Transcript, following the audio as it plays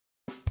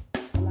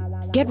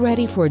Get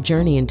ready for a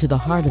journey into the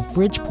heart of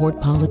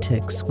Bridgeport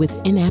politics with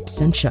In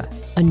Absentia,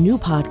 a new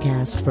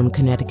podcast from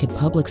Connecticut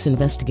Public's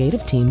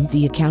investigative team,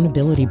 The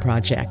Accountability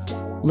Project.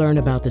 Learn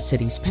about the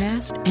city's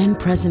past and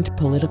present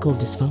political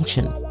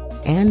dysfunction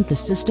and the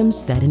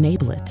systems that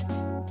enable it.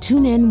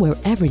 Tune in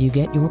wherever you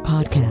get your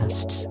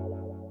podcasts.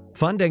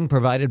 Funding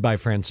provided by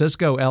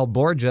Francisco L.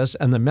 Borges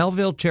and the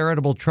Melville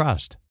Charitable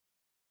Trust.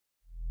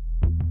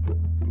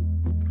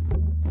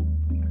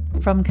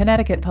 From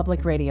Connecticut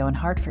Public Radio in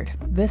Hartford,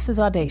 this is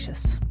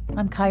Audacious.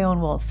 I'm Kyone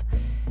Wolf.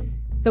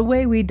 The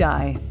way we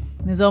die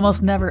is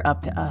almost never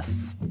up to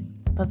us,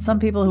 but some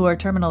people who are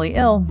terminally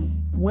ill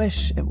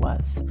wish it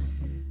was.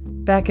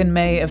 Back in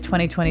May of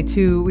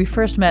 2022, we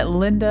first met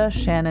Lynda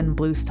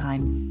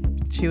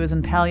Bluestein. She was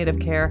in palliative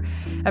care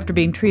after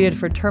being treated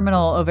for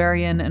terminal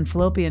ovarian and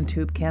fallopian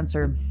tube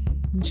cancer.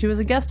 She was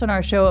a guest on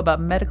our show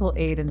about medical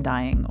aid in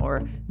dying,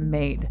 or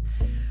MAID.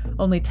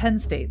 Only 10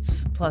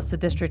 states, plus the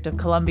District of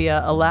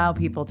Columbia, allow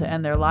people to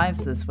end their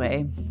lives this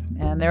way.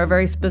 And there are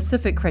very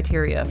specific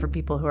criteria for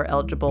people who are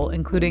eligible,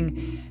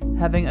 including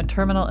having a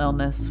terminal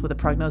illness with a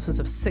prognosis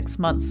of 6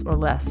 months or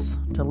less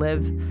to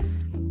live,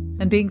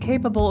 and being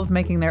capable of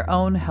making their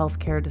own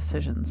healthcare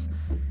decisions.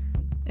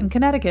 In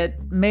Connecticut,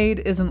 MAID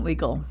isn't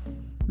legal.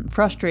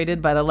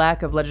 Frustrated by the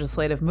lack of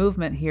legislative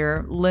movement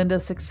here,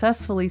 Lynda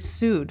successfully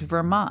sued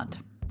Vermont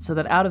so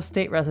that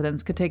out-of-state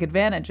residents could take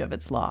advantage of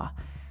its law.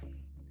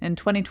 In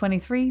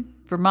 2023,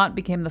 Vermont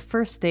became the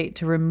first state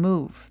to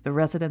remove the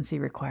residency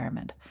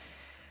requirement.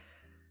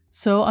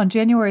 So on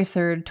January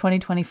 3rd,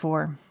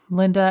 2024,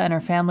 Lynda and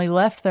her family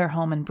left their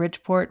home in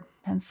Bridgeport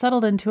and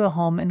settled into a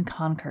home in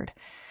Concord.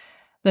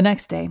 The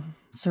next day,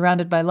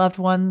 surrounded by loved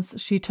ones,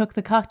 she took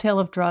the cocktail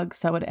of drugs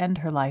that would end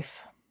her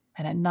life.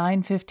 And at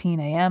 9:15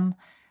 a.m.,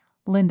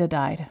 Lynda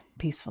died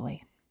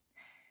peacefully.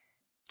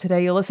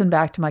 Today, you'll listen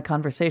back to my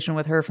conversation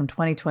with her from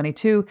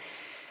 2022,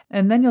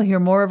 and then you'll hear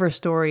more of her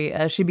story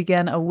as she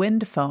began a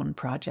wind phone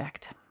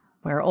project,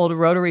 where old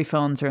rotary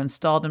phones are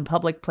installed in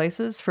public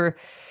places for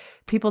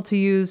people to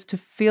use to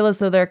feel as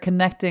though they're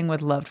connecting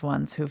with loved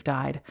ones who've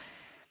died.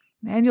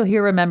 And you'll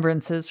hear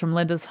remembrances from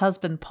Lynda's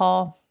husband,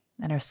 Paul,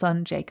 and her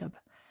son, Jacob.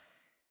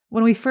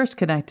 When we first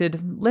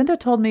connected, Lynda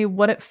told me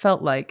what it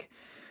felt like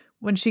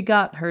when she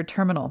got her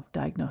terminal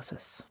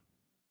diagnosis.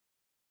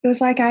 It was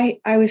like I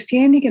was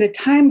standing at a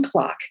time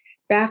clock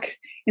back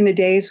in the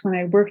days when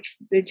I worked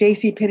at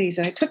JCPenney's,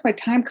 and I took my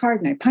time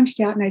card and I punched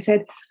out and I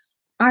said,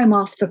 I'm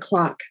off the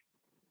clock.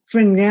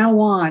 From now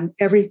on,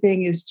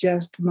 everything is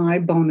just my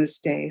bonus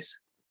days.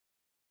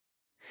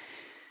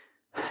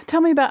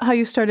 Tell me about how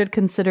you started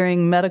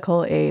considering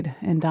medical aid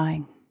in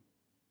dying.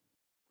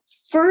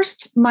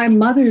 First, my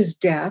mother's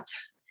death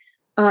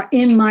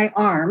in my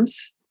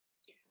arms,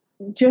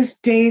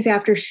 just days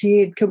after she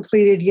had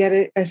completed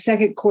yet a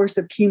second course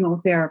of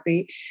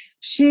chemotherapy.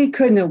 She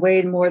couldn't have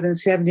weighed more than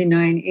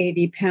 79,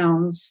 80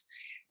 pounds,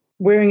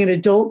 wearing an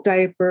adult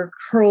diaper,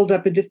 curled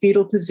up in the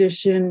fetal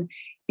position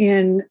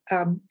in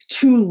a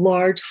too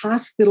large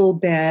hospital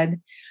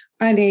bed,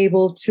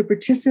 unable to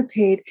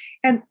participate,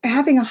 and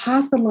having a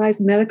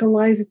hospitalized,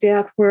 medicalized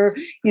death where,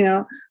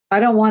 I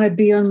don't want to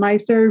be on my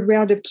third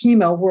round of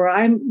chemo where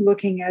I'm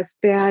looking as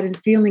bad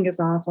and feeling as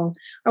awful.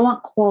 I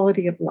want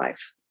quality of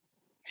life.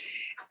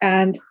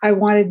 And I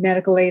wanted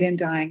medical aid in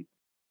dying.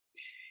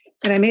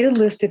 And I made a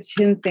list of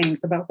 10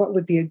 things about what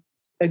would be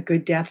a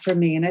good death for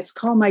me. And it's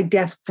called my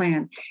death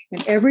plan.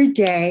 And every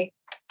day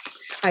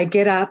I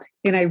get up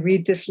and I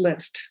read this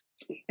list.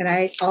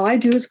 And all I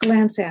do is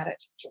glance at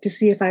it to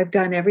see if I've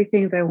done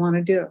everything that I want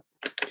to do.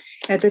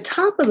 At the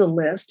top of the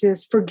list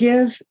is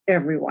forgive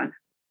everyone.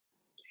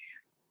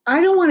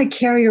 I don't want to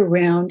carry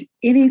around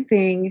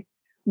anything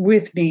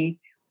with me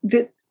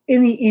that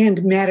in the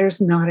end matters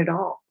not at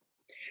all.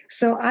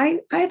 So I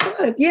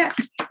thought,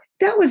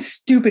 that was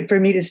stupid for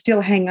me to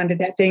still hang on to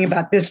that thing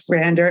about this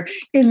friend, or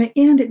in the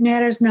end, it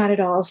matters not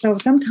at all. So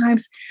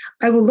sometimes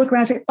I will look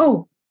around and say,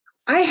 oh,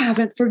 I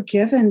haven't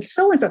forgiven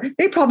so-and-so.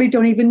 They probably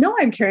don't even know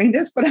I'm carrying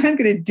this, but I'm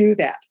going to do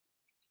that.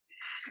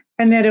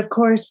 And then, of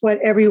course, what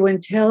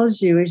everyone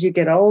tells you as you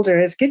get older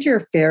is get your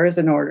affairs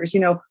in order,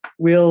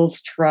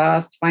 wills,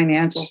 trust,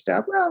 financial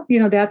stuff. Well,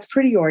 that's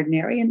pretty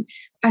ordinary. And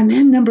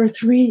then number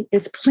 3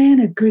 is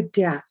plan a good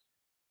death.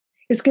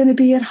 It's going to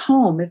be at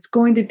home. It's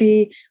going to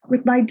be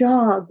with my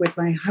dog, with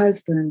my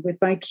husband, with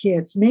my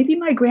kids, maybe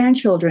my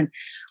grandchildren.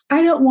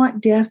 I don't want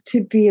death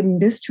to be a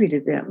mystery to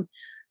them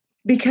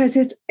because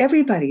it's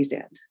everybody's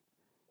end.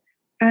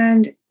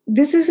 And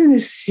this isn't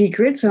a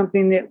secret,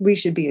 something that we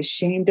should be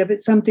ashamed of.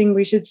 It's something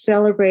we should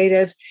celebrate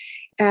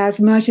as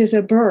much as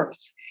a birth.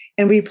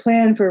 And we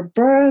plan for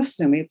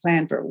births, and we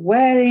plan for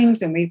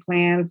weddings, and we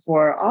plan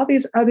for all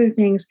these other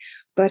things.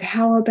 But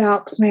how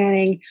about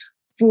planning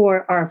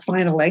for our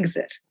final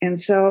exit? And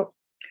so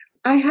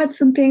I had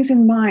some things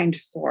in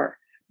mind for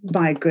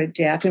my good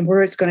death and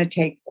where it's going to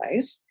take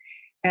place.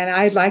 And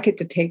I'd like it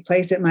to take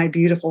place at my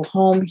beautiful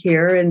home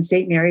here in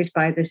St. Mary's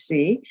by the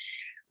Sea.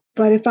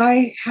 But if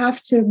I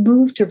have to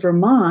move to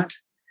Vermont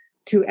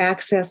to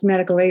access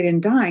medical aid in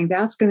dying,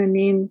 that's going to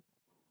mean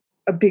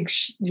a big,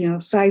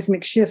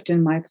 seismic shift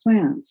in my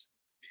plans.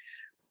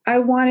 I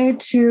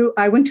went to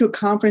a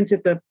conference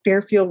at the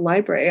Fairfield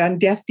Library on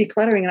death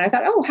decluttering. And I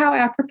thought, oh, how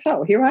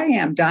apropos. Here I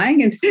am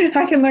dying and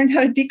I can learn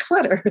how to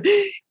declutter.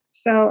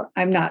 So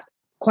I'm not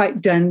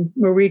quite done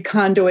Marie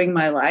Kondoing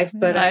my life,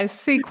 but I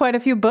see quite a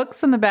few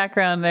books in the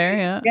background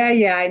there.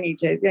 Yeah. I need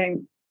to.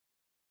 And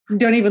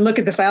don't even look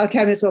at the file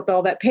cabinets with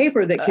all that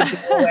paper that could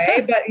go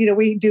away. But,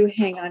 we do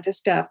hang on to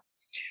stuff.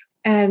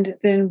 And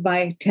then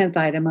my 10th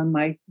item on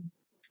my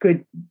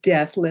good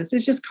death list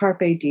is just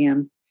carpe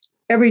diem.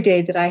 Every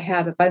day that I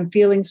have, if I'm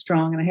feeling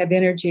strong and I have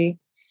energy,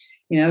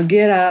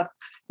 get up,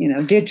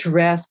 get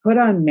dressed, put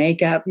on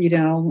makeup.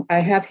 I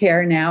have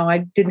hair now. I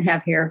didn't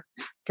have hair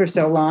for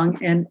so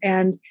long,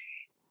 and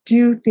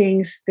do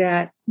things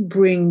that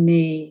bring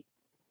me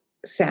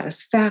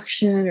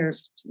satisfaction or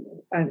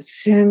a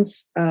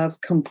sense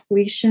of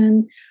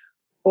completion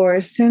or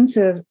a sense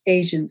of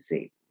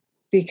agency,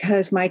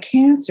 because my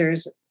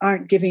cancers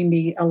aren't giving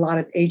me a lot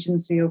of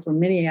agency over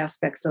many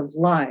aspects of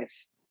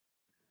life.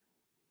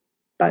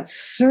 But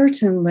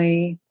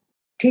certainly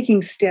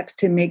taking steps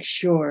to make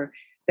sure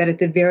that at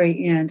the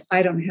very end,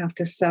 I don't have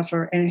to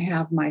suffer and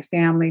have my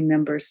family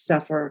members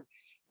suffer.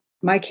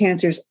 My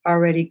cancers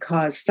already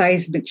cause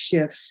seismic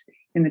shifts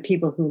in the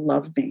people who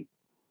love me.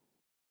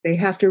 They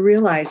have to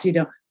realize,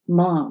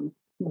 mom,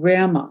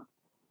 grandma,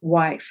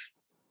 wife,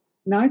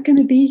 not going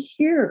to be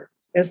here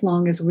as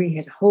long as we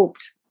had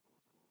hoped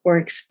or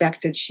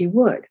expected she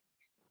would.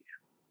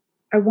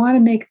 I want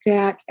to make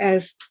that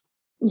as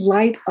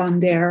light on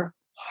their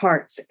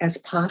hearts as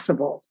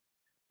possible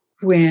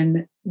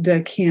when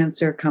the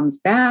cancer comes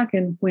back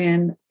and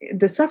when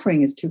the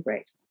suffering is too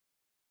great.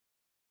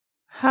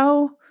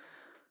 How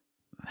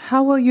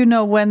will you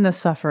know when the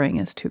suffering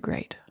is too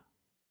great?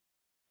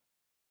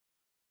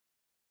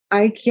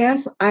 I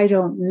guess I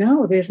don't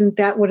know. Isn't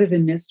that one of the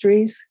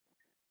mysteries?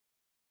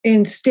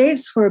 In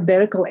states where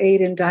medical aid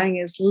in dying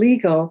is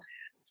legal,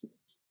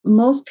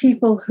 most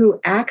people who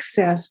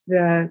access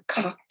the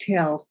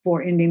cocktail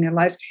for ending their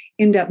lives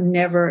end up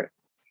never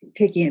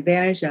taking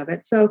advantage of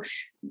it. So,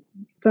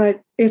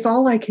 but if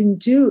all I can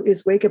do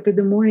is wake up in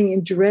the morning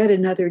and dread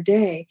another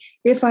day,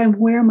 if I'm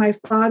where my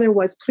father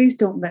was, please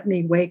don't let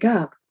me wake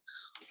up.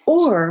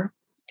 Or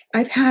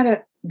I've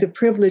had the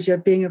privilege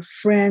of being a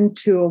friend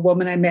to a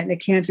woman I met in a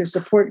cancer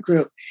support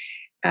group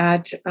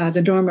at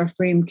the Norma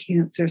Freem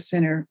Cancer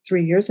Center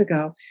 3 years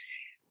ago,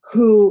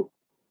 who,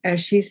 as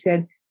she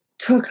said,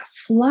 took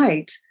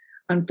flight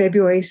on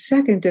February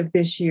 2nd of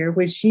this year,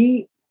 when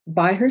she,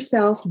 by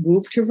herself,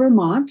 moved to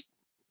Vermont,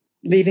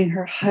 leaving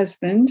her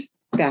husband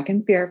back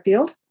in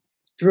Fairfield,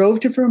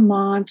 drove to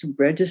Vermont,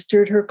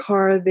 registered her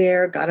car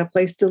there, got a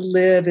place to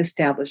live,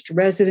 established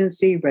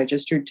residency,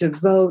 registered to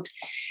vote,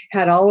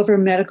 had all of her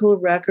medical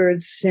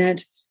records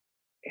sent,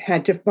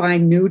 had to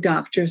find new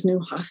doctors, new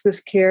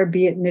hospice care,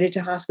 be admitted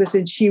to hospice.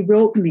 And she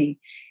wrote me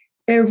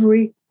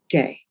every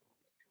day.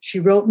 She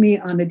wrote me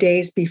on the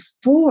days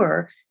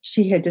before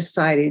she had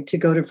decided to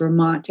go to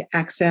Vermont to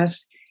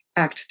access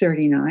Act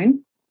 39.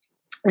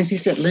 And she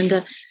said,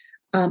 Lynda,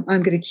 I'm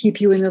going to keep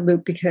you in the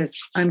loop because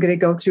I'm going to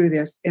go through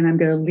this and I'm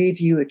going to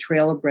leave you a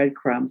trail of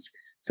breadcrumbs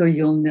so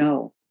you'll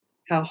know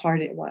how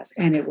hard it was.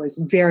 And it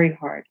was very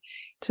hard.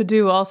 To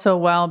do also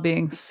while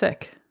being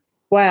sick.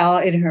 While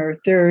in her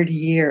 3rd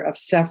year of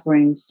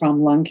suffering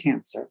from lung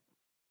cancer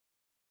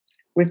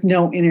with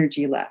no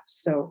energy left.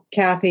 So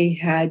Kathy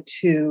had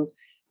to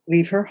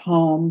leave her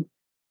home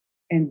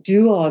and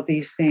do all of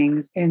these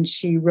things. And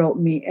she wrote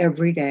me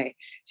every day.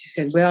 She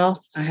said,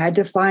 well, I had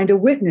to find a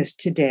witness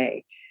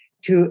today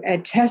to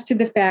attest to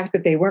the fact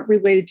that they weren't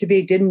related to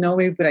me, didn't know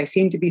me, but I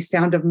seemed to be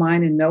sound of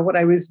mind and know what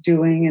I was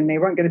doing, and they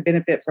weren't going to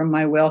benefit from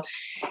my will.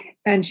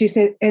 And she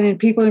said, and then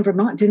people in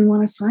Vermont didn't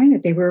want to sign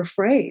it. They were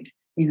afraid,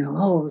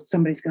 oh,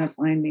 somebody's going to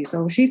find me.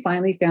 So she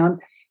finally found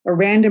a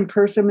random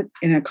person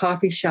in a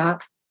coffee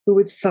shop who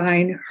would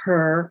sign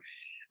her,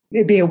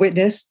 be a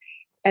witness.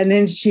 And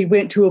then she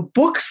went to a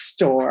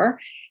bookstore,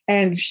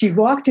 and she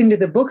walked into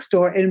the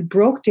bookstore and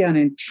broke down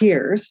in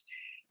tears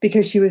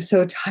because she was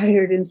so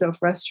tired and so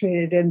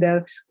frustrated. And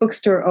the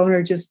bookstore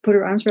owner just put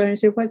her arms around her and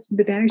said, what's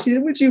the matter? She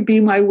said, would you be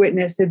my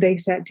witness? And they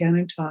sat down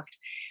and talked.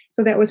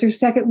 So that was her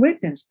second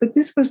witness. But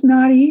this was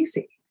not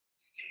easy.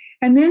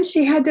 And then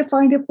she had to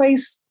find a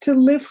place to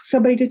live,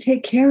 somebody to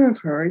take care of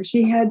her. And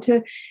she had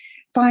to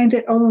find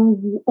that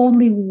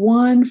only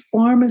one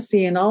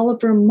pharmacy in all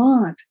of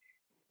Vermont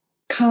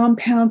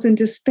compounds and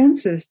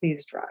dispenses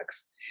these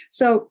drugs.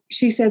 So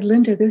she said,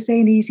 Lynda, this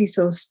ain't easy,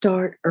 so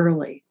start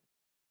early.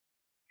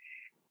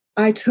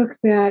 I took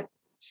that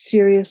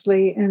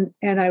seriously,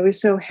 and I was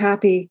so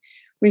happy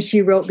when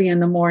she wrote me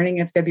in the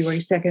morning of February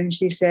 2nd.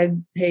 She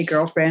said, hey,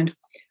 girlfriend,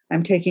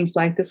 I'm taking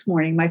flight this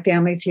morning. My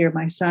family's here,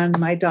 my son,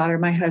 my daughter,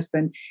 my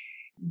husband.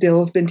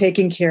 Bill's been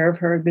taking care of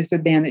her. This is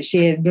a man that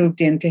she had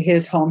moved into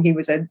his home. He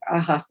was a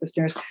hospice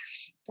nurse.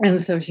 And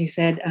so she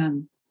said,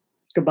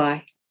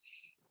 goodbye.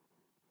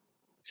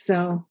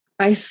 So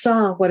I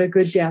saw what a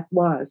good death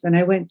was. And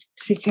I went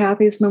to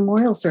Kathy's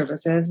memorial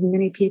service, as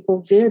many people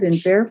did in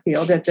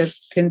Fairfield at the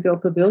Pinville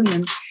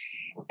Pavilion,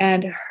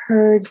 and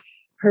heard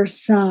her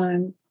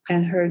son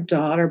and her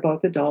daughter,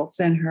 both adults,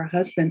 and her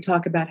husband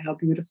talk about how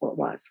beautiful it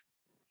was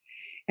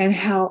and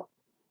how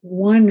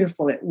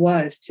wonderful it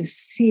was to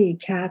see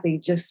Kathy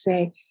just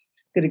say, I'm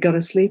going to go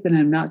to sleep and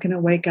I'm not going to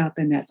wake up,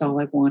 and that's all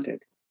I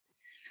wanted.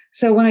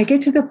 So when I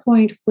get to the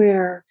point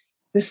where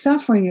the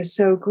suffering is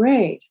so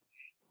great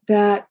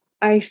that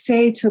I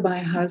say to my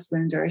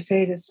husband or I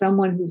say to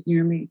someone who's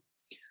near me,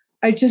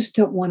 I just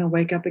don't want to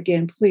wake up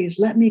again. Please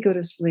let me go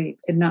to sleep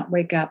and not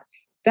wake up.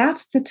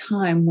 That's the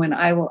time when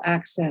I will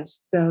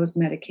access those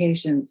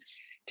medications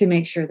to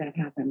make sure that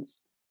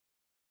happens.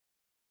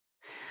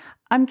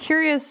 I'm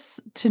curious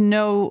to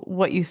know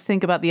what you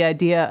think about the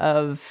idea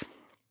of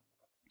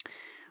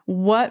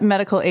what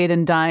medical aid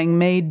in dying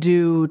may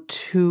do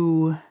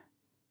to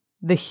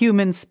the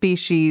human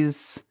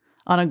species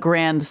on a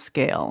grand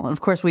scale. Of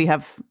course, we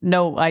have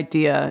no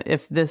idea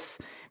if this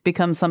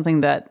becomes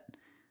something that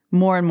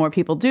more and more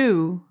people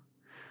do.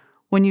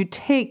 When you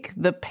take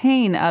the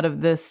pain out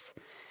of this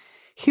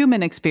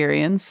human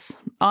experience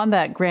on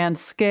that grand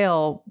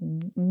scale,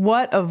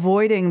 what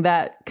avoiding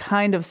that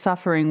kind of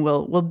suffering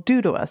will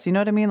do to us? You know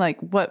what I mean? Like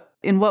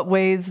in what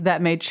ways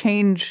that may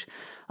change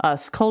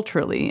us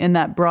culturally in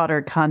that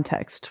broader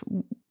context.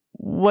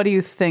 What do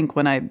you think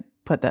when I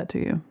put that to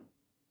you?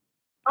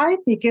 I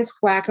think it's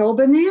wacko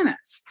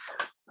bananas.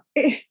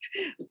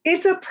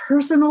 It's a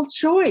personal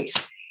choice.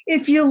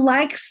 If you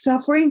like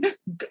suffering,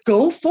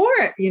 go for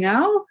it,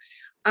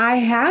 I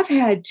have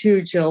had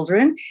 2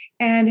 children,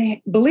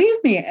 and believe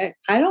me,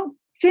 I don't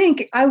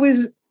think I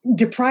was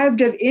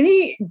deprived of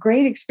any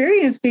great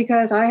experience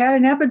because I had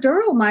an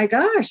epidural. My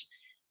gosh,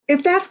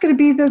 if that's going to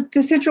be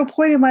the central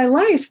point of my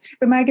life,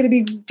 am I going to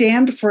be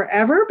damned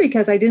forever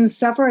because I didn't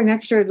suffer an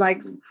extra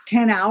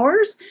 10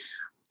 hours?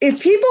 If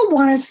people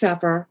want to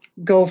suffer,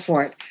 go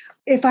for it.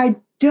 If I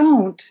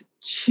don't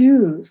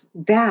choose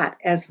that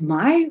as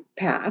my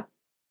path,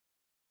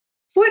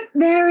 what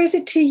matter is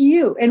it to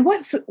you? And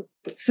what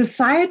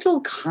societal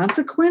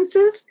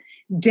consequences?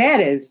 Dead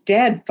is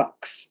dead,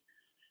 folks.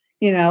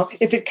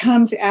 If it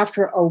comes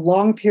after a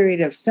long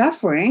period of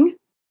suffering,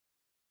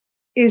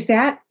 is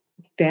that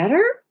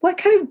better? What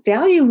kind of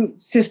value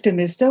system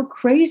is so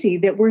crazy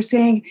that we're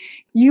saying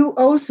you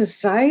owe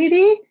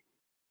society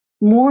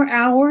more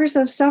hours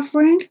of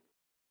suffering?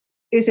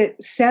 Is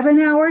it 7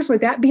 hours?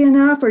 Would that be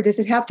enough? Or does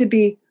it have to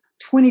be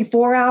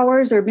 24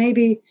 hours? Or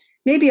maybe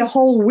a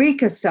whole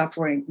week of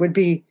suffering would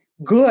be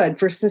good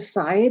for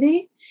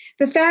society?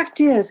 The fact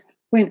is,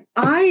 when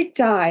I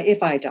die,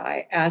 if I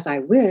die as I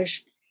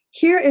wish,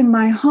 here in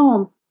my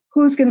home,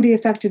 who's going to be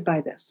affected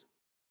by this?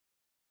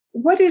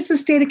 What is the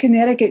state of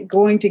Connecticut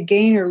going to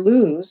gain or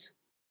lose?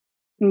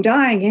 I'm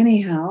dying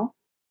anyhow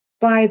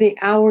by the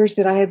hours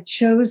that I have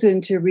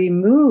chosen to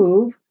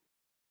remove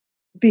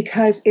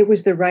because it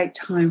was the right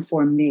time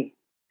for me.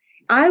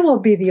 I will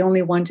be the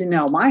only one to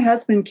know. My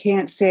husband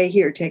can't say,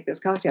 here, take this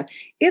cocktail.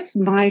 It's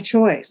my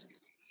choice.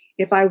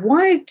 If I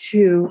wanted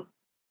to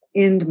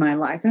end my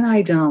life, and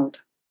I don't,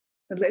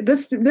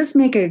 let's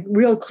make a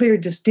real clear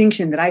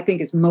distinction that I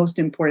think is most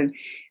important.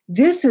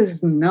 This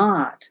is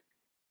not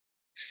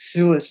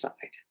suicide.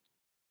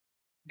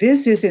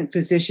 This isn't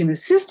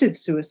physician-assisted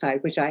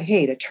suicide, which I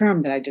hate, a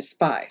term that I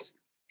despise.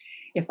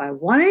 If I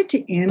wanted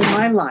to end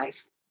my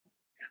life,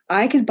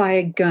 I could buy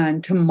a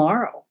gun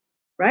tomorrow,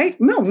 right?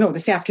 No,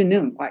 this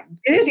afternoon.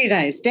 It is the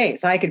United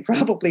States. I could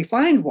probably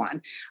find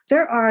one.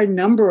 There are a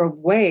number of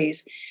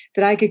ways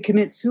that I could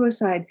commit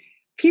suicide.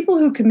 People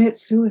who commit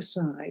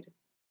suicide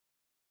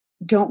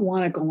don't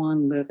want to go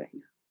on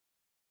living.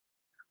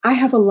 I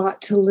have a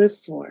lot to live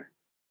for,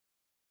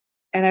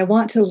 and I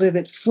want to live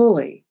it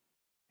fully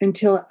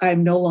until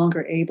I'm no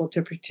longer able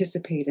to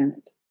participate in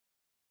it.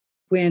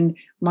 When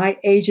my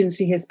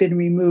agency has been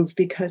removed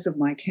because of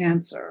my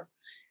cancer,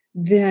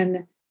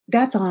 then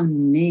that's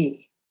on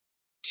me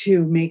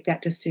to make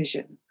that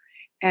decision.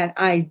 And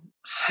I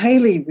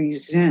highly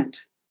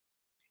resent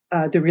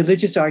the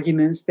religious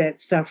arguments that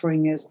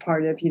suffering is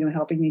part of,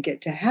 helping you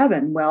get to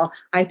heaven. Well,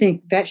 I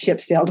think that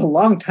ship sailed a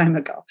long time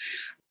ago.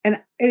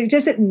 And it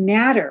doesn't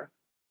matter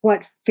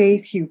what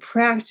faith you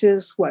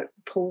practice, what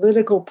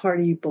political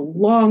party you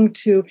belong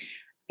to,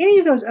 any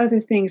of those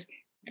other things.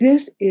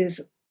 This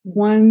is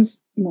one's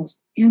most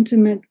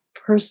intimate,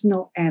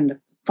 personal, and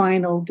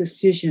final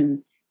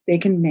decision they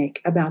can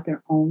make about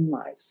their own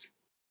lives.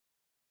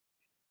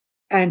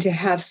 And to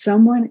have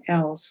someone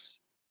else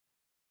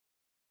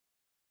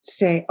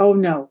say, oh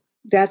no,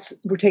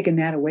 we're taking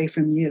that away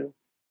from you.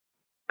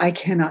 I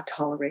cannot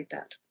tolerate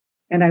that.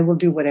 And I will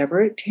do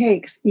whatever it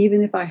takes,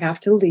 even if I have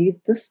to leave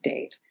the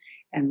state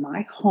and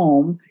my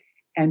home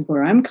and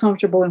where I'm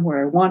comfortable and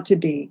where I want to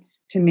be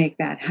to make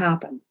that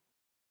happen.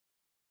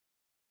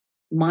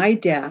 My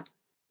death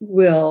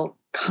will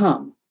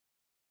come.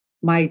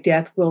 My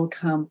death will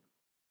come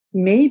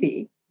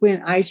maybe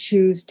when I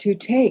choose to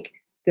take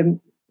the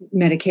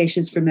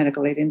medications for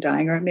medical aid in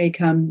dying, or it may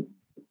come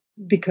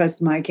because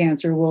my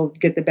cancer will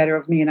get the better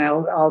of me and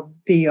I'll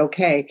be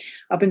okay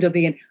up until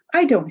the end.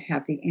 I don't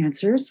have the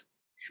answers,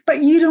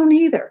 but you don't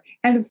either.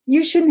 And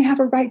you shouldn't have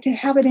a right to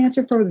have an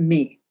answer for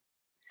me.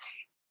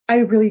 I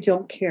really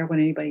don't care what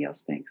anybody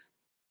else thinks.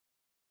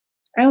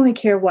 I only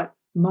care what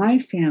my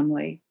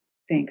family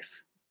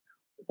thinks,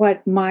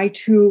 what my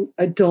two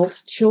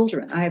adult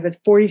children, I have a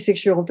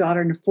 46-year-old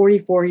daughter and a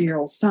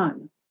 44-year-old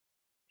son,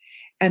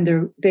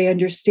 and they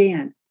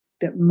understand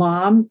that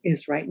mom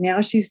is right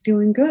now, she's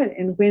doing good.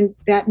 And when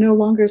that no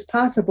longer is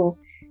possible,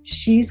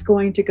 she's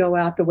going to go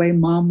out the way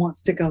mom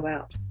wants to go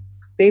out.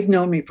 They've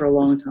known me for a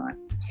long time.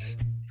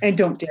 And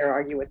don't dare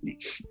argue with me.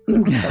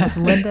 That was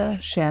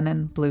Lynda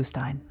Shannon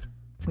Bluestein.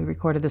 We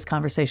recorded this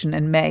conversation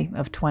in May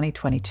of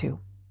 2022.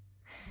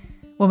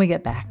 When we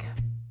get back.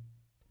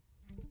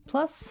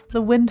 Plus,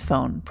 the wind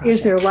phone project.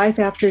 Is there life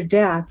after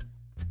death?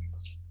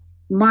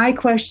 My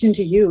question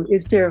to you,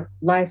 is there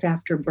life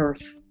after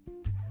birth?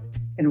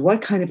 And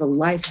what kind of a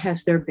life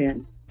has there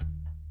been?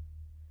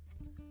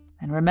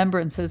 And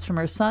remembrances from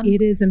her son.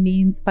 It is a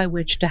means by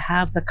which to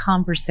have the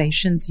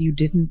conversations you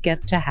didn't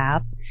get to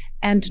have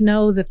and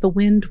know that the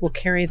wind will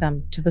carry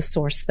them to the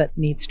source that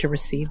needs to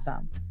receive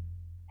them.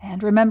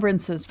 And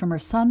remembrances from her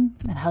son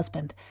and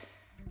husband.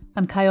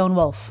 I'm Chion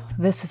Wolf.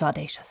 This is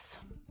Audacious.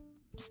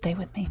 Stay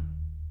with me.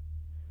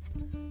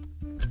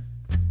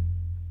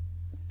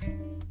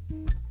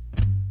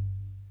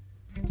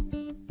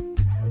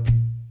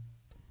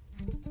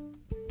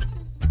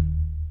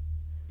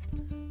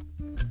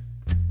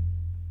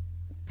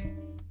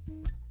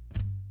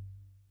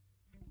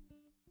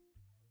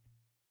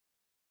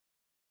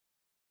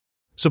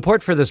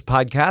 Support for this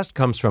podcast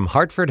comes from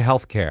Hartford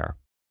Healthcare.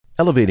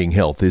 Elevating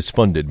Health is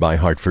funded by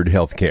Hartford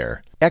Healthcare.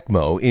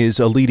 ECMO is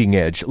a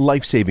leading-edge,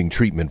 life-saving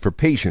treatment for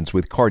patients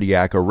with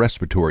cardiac or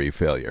respiratory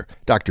failure.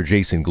 Dr.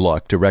 Jason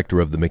Gluck, director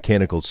of the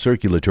Mechanical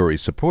Circulatory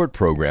Support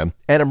Program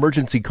and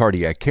Emergency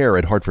Cardiac Care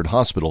at Hartford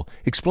Hospital,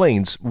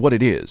 explains what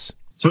it is.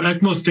 So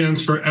ECMO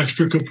stands for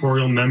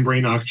extracorporeal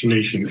membrane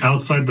oxygenation,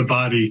 outside the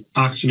body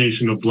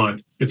oxygenation of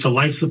blood. It's a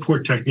life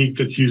support technique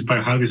that's used by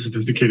highly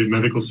sophisticated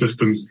medical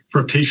systems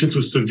for patients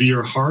with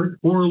severe heart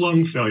or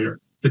lung failure.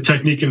 The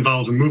technique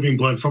involves removing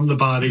blood from the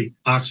body,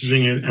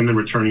 oxygenating it, and then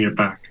returning it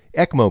back.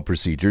 ECMO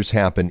procedures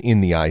happen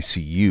in the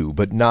ICU,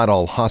 but not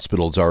all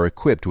hospitals are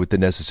equipped with the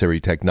necessary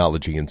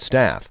technology and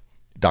staff.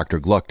 Dr.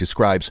 Gluck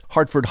describes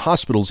Hartford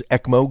Hospital's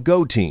ECMO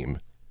Go team.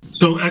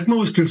 So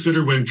ECMO is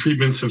considered when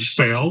treatments have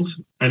failed.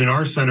 And in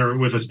our center,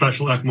 with a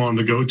special ECMO on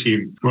the Go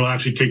team, we'll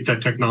actually take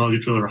that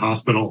technology to their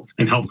hospital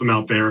and help them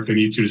out there if they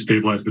need to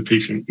stabilize the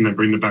patient and then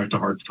bring them back to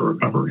Hartford for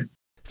recovery.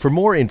 For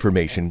more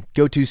information,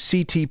 go to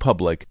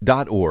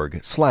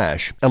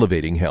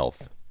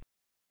ctpublic.org/elevatinghealth.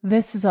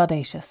 This is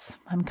Audacious.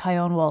 I'm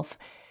Chion Wolf.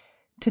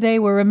 Today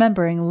we're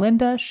remembering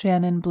Lynda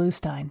Shannon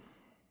Bluestein.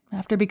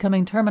 After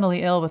becoming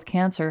terminally ill with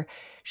cancer,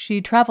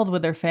 she traveled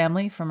with her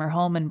family from her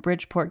home in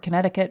Bridgeport,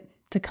 Connecticut,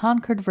 to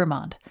Concord,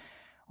 Vermont,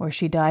 where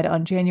she died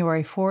on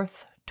January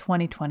 4th,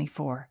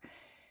 2024.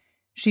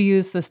 She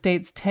used the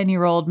state's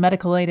 10-year-old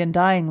medical aid in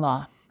dying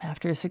law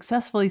after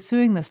successfully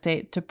suing the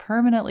state to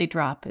permanently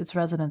drop its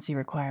residency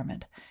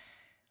requirement.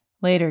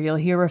 Later, you'll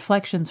hear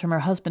reflections from her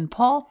husband,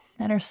 Paul,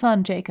 and her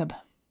son, Jacob.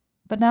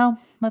 But now,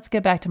 let's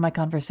get back to my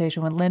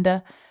conversation with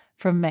Lynda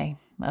from May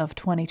of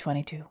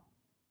 2022.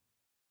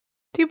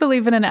 Do you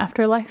believe in an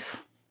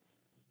afterlife?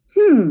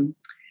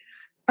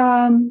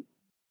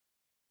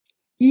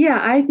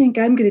 Yeah, I think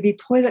I'm going to be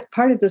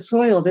part of the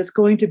soil that's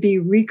going to be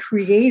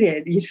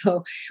recreated,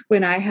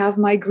 when I have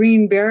my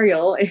green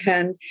burial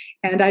and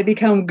I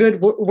become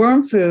good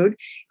worm food.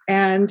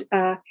 And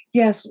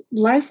yes,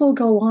 life will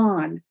go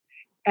on.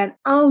 And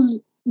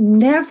I'll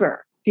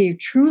never be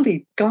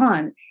truly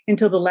gone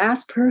until the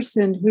last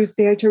person who's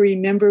there to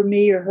remember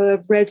me or who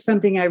have read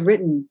something I've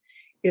written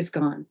is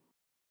gone.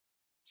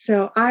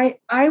 So I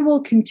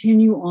will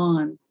continue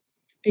on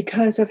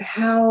because of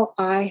how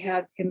I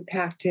have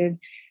impacted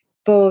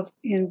both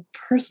in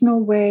personal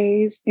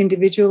ways,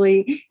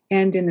 individually,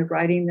 and in the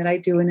writing that I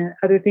do and in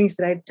other things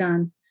that I've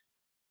done.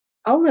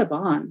 I'll live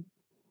on.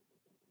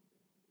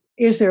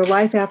 Is there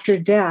life after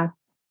death?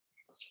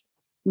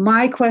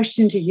 My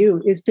question to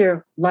you, is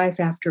there life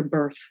after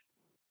birth?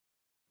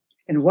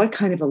 And what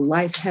kind of a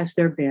life has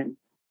there been?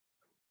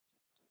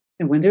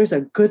 And when there's a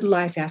good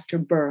life after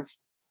birth,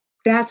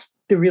 that's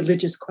the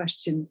religious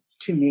question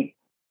to me.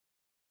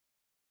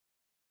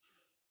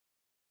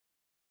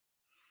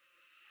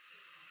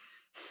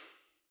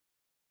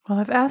 Well,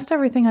 I've asked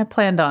everything I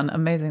planned on,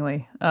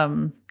 amazingly,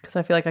 because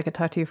I feel like I could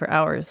talk to you for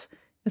hours.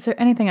 Is there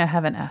anything I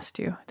haven't asked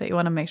you that you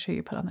want to make sure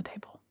you put on the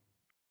table?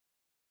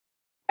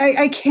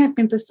 I can't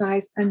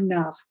emphasize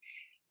enough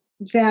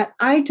that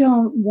I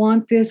don't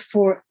want this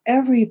for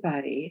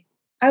everybody.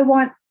 I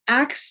want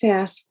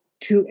access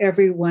to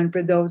everyone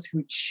for those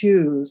who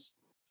choose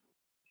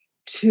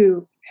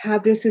to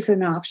have this as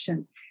an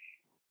option.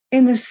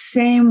 In the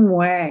same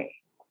way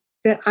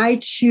that I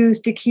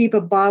choose to keep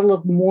a bottle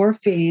of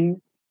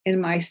morphine in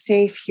my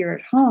safe here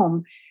at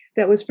home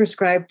that was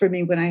prescribed for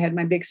me when I had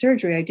my big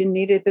surgery. I didn't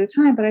need it at the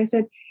time, but I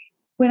said,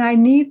 when I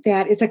need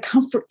that, it's a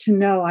comfort to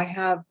know I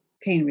have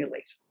pain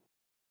relief.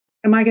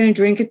 Am I going to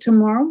drink it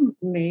tomorrow?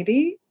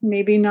 Maybe,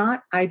 maybe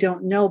not. I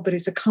don't know, but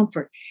it's a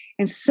comfort.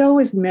 And so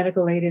is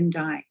medical aid in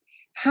dying.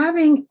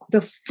 having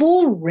the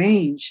full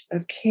range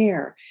of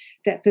care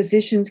that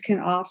physicians can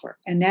offer.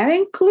 And that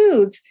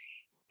includes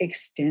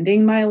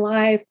extending my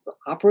life,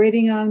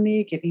 operating on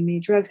me, giving me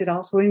drugs. It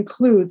also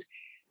includes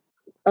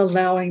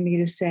allowing me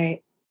to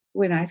say,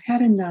 when I've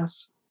had enough,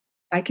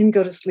 I can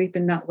go to sleep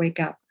and not wake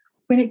up.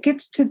 When it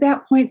gets to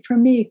that point for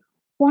me,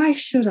 why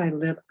should I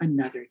live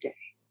another day?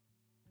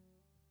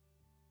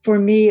 For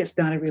me, it's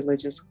not a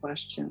religious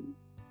question.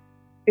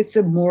 It's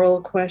a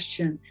moral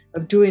question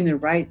of doing the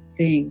right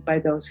thing by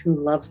those who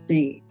love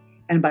me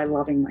and by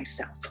loving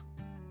myself.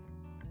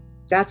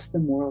 That's the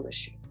moral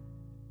issue.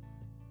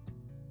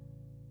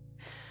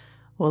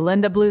 Well,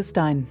 Lynda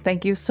Bluestein,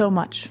 thank you so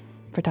much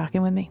for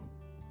talking with me.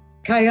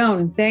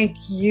 Kyone, thank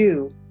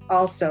you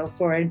also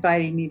for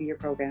inviting me to your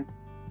program.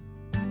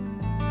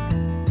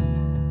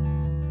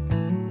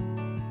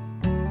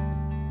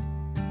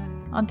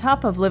 On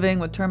top of living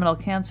with terminal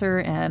cancer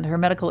and her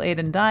medical aid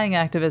in dying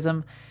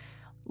activism,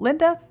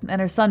 Lynda and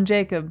her son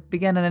Jacob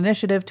began an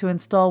initiative to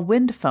install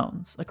wind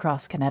phones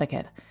across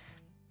Connecticut.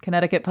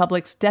 Connecticut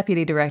Public's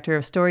Deputy Director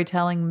of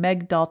Storytelling,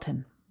 Meg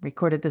Dalton,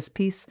 recorded this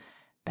piece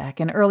back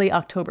in early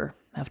October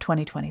of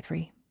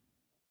 2023.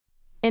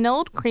 An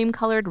old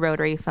cream-colored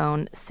rotary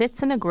phone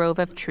sits in a grove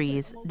of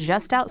trees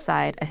just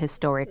outside a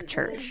historic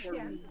church.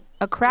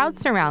 A crowd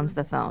surrounds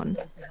the phone,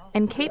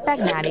 and Kate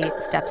Bagnati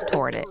steps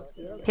toward it,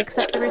 picks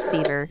up the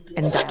receiver,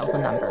 and dials a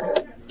number.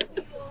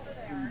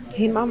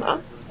 Hey,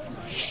 Mama.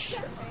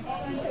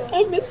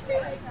 I miss you.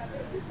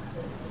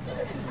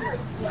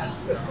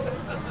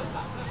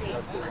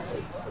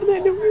 And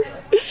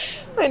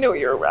I know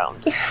you're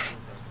around.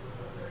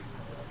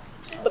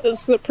 But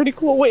this is a pretty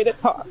cool way to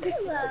talk.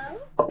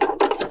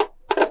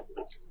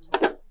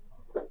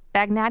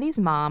 Bagnati's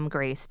mom,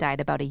 Grace, died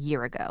about a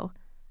year ago.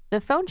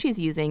 The phone she's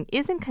using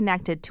isn't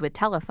connected to a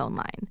telephone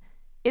line.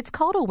 It's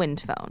called a wind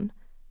phone.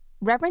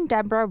 Reverend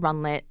Deborah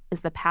Runlet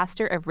is the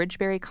pastor of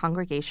Ridgebury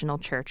Congregational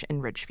Church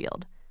in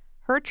Ridgefield.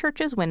 Her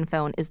church's wind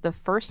phone is the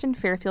first in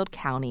Fairfield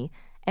County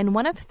and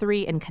one of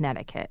 3 in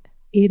Connecticut.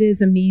 It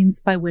is a means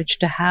by which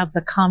to have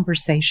the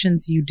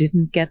conversations you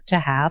didn't get to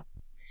have,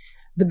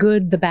 the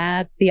good, the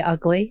bad, the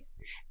ugly,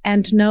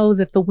 and know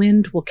that the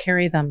wind will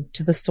carry them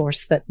to the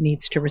source that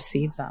needs to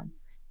receive them.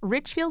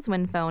 Ridgefield's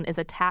wind phone is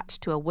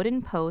attached to a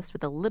wooden post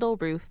with a little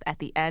roof at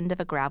the end of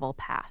a gravel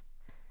path.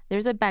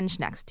 There's a bench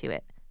next to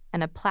it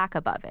and a plaque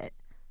above it.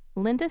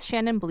 Lynda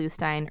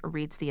Bluestein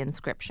reads the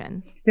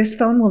inscription. This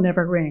phone will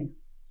never ring.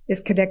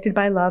 It's connected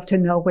by love to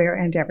nowhere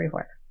and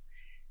everywhere.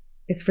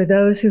 It's for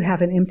those who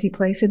have an empty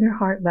place in their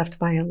heart left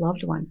by a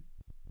loved one.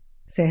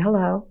 Say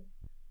hello,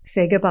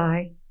 say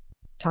goodbye,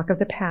 talk of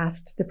the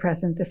past, the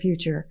present, the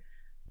future.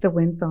 The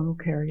wind phone will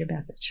carry your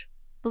message.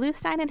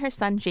 Bluestein and her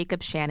son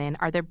Jacob Shannon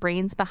are the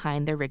brains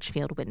behind the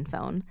Ridgefield wind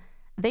phone.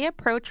 They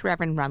approach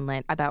Reverend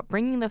Runlet about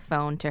bringing the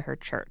phone to her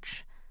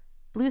church.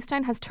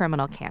 Bluestein has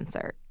terminal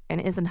cancer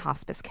and is in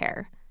hospice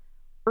care.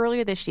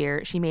 Earlier this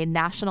year, she made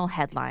national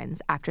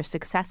headlines after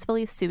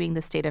successfully suing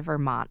the state of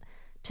Vermont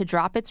to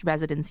drop its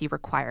residency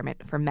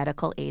requirement for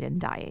medical aid in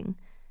dying.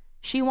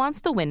 She wants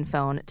the wind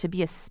phone to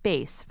be a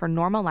space for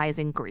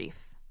normalizing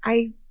grief.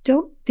 I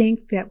don't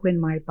think that when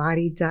my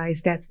body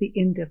dies, that's the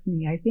end of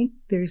me. I think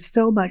there's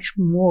so much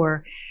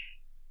more.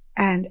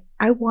 And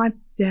I want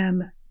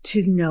them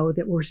to know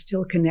that we're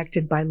still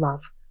connected by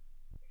love.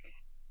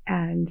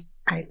 And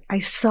I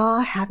saw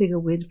having a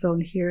wind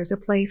phone here as a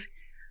place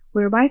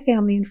where my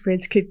family and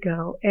friends could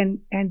go and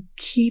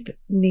keep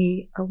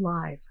me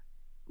alive.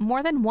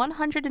 More than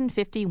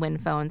 150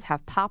 wind phones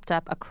have popped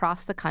up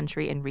across the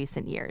country in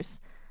recent years.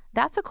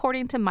 That's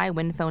according to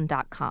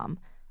mywindphone.com,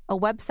 a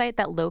website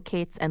that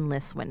locates and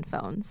lists wind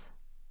phones.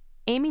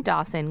 Amy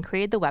Dawson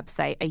created the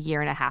website a year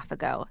and a half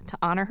ago to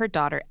honor her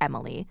daughter,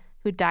 Emily,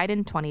 who died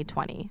in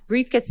 2020.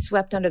 Grief gets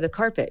swept under the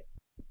carpet.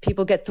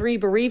 People get 3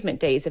 bereavement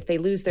days if they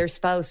lose their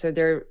spouse or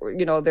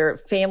their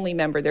family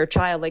member, their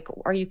child. Like,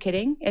 are you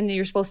kidding? And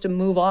you're supposed to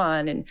move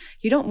on. And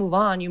you don't move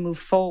on, you move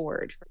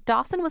forward.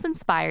 Dawson was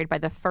inspired by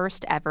the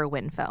first ever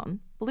wind phone.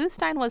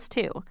 Bluestein was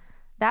too.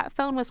 That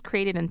phone was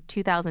created in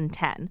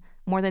 2010,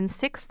 more than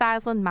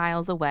 6,000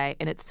 miles away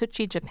in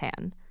Itsuchi,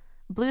 Japan.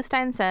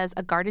 Bluestein says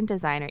a garden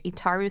designer,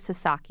 Itaru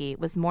Sasaki,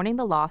 was mourning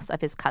the loss of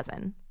his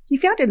cousin. He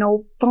found an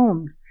old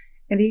phone.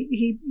 And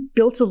he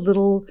built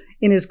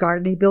in his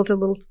garden, he built a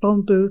little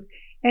phone booth,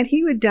 and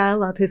he would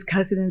dial up his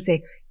cousin and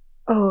say,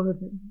 oh,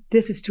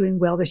 this is doing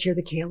well this year,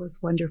 the kale is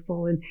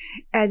wonderful.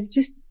 And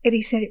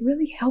he said it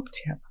really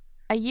helped him.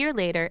 A year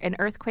later, an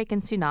earthquake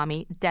and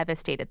tsunami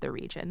devastated the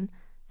region.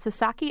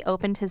 Sasaki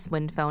opened his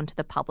wind phone to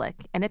the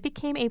public, and it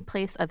became a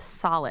place of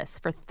solace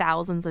for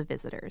thousands of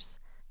visitors.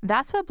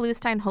 That's what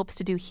Bluestein hopes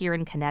to do here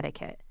in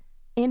Connecticut.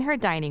 In her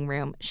dining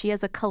room, she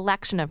has a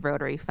collection of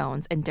rotary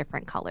phones in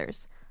different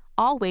colors,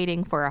 all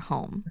waiting for a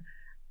home.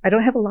 I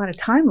don't have a lot of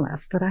time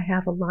left, but I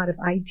have a lot of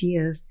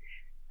ideas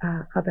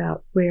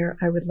about where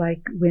I would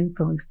like wind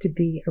phones to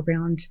be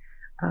around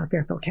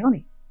Fairfield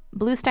County.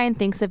 Bluestein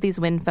thinks of these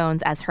wind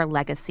phones as her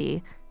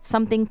legacy,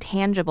 something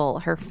tangible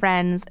her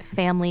friends,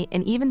 family,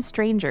 and even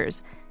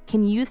strangers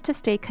can use to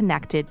stay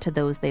connected to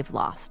those they've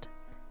lost.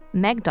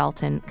 Meg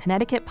Dalton,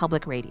 Connecticut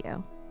Public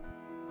Radio.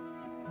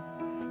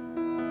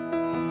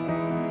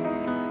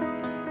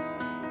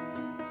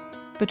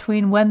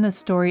 Between when this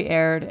story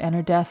aired and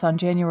her death on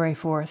January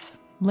 4th,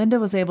 Lynda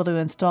was able to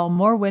install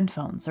more wind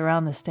phones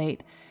around the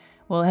state.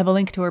 We'll have a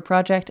link to her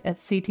project at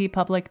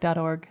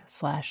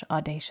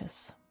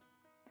ctpublic.org/audacious.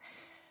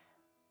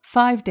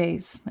 5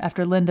 days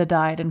after Lynda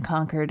died in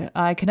Concord,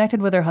 I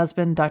connected with her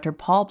husband, Dr.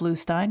 Paul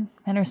Bluestein,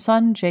 and her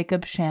son,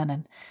 Jacob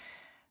Shannon.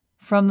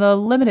 From the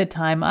limited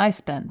time I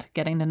spent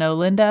getting to know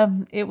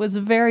Lynda, it was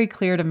very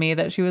clear to me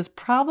that she was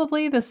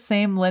probably the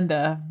same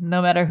Lynda,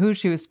 no matter who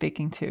she was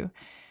speaking to.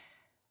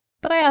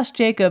 But I asked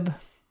Jacob,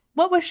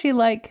 what was she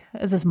like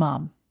as his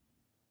mom?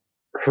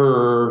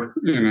 Her,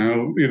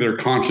 either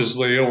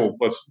consciously, or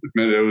let's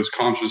admit it was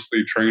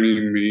consciously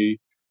training me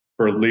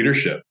for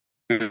leadership,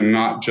 and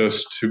not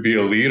just to be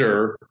a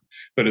leader,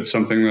 but it's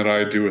something that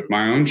I do with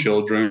my own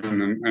children,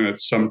 and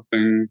it's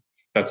something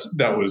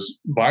that was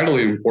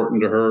vitally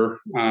important to her,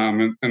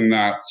 and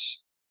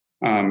that's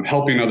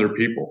helping other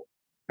people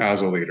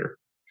as a leader,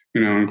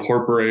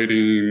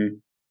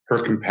 incorporating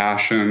her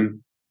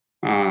compassion,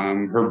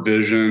 her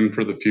vision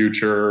for the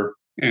future,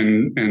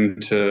 and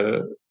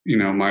into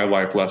my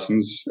life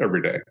lessons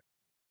every day.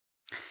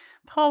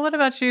 Paul, what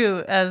about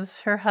you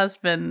as her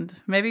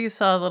husband? Maybe you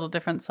saw a little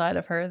different side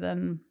of her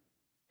than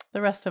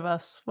the rest of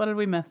us. What did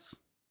we miss?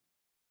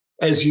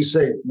 As you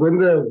say,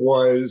 Lynda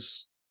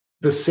was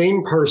the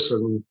same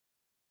person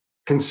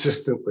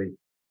consistently.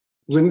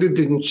 Lynda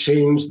didn't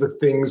change the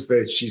things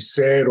that she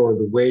said or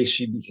the way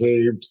she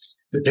behaved,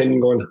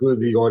 depending on who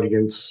the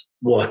audience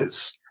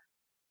was.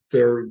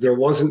 There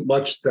wasn't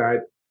much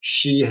that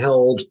she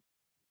held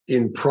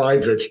in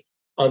private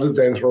other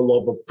than her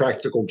love of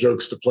practical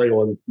jokes to play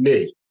on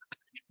me.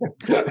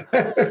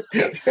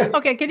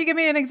 Okay, can you give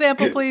me an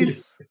example,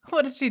 please?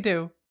 What did she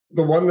do?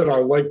 The one that I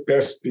liked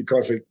best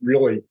because it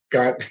really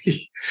got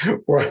me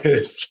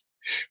was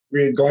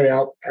we had gone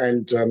out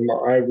and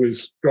I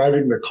was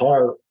driving the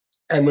car.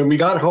 And when we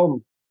got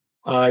home,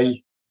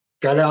 I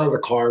got out of the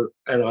car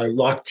and I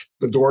locked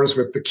the doors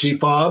with the key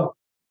fob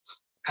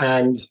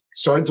and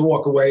started to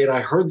walk away. And I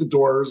heard the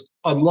doors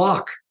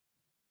unlock.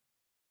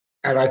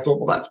 And I thought,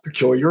 well, that's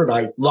peculiar. And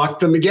I locked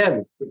them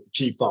again with the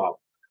key fob.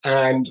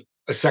 And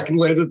a second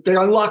later, they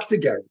unlocked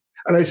again.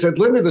 And I said,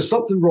 Lynda, there's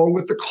something wrong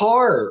with the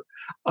car.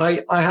 I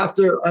think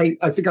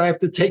I have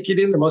to take it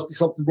in. There must be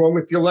something wrong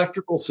with the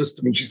electrical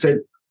system. And she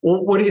said,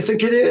 well, what do you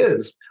think it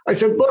is? I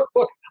said, look,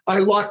 I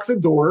locked the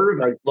door.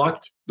 And I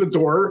locked the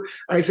door.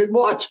 I said,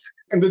 watch.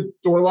 And the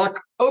door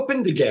lock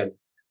opened again.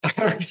 And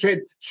I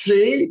said,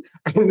 see?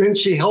 And then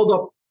she held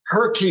up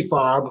her key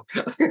fob,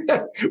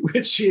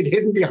 which she had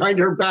hidden behind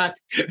her back,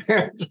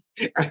 and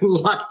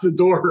locked the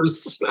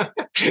doors.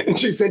 And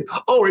she said,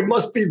 oh, it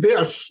must be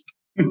this.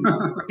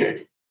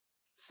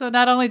 So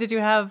not only did you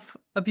have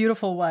a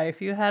beautiful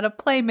wife, you had a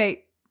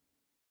playmate.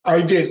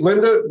 I did.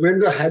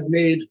 Lynda had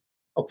made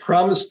a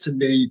promise to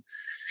me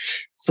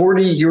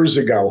 40 years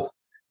ago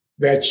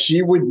that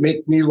she would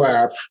make me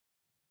laugh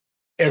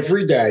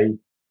every day,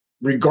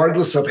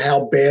 regardless of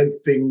how bad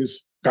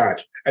things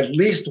got, at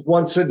least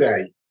once a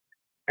day.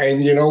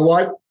 And you know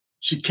what?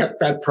 She kept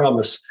that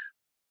promise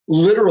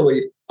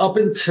literally up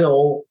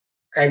until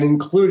and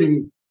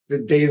including the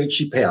day that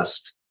she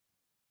passed.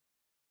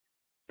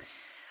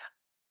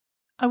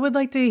 I would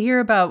like to hear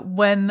about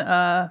when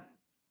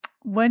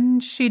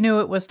she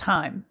knew it was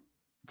time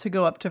to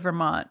go up to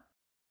Vermont.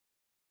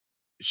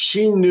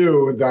 She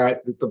knew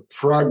that the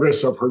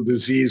progress of her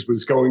disease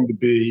was going to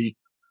be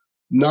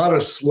not a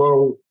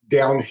slow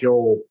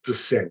downhill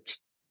descent,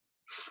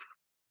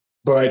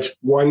 but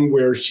one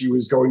where she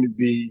was going to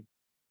be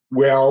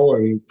well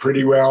and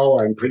pretty well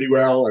and pretty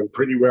well and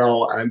pretty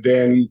well, and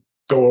then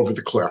go over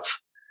the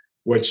cliff,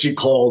 what she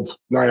called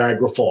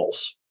Niagara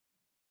Falls.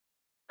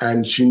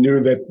 And she knew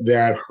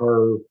that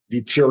her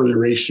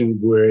deterioration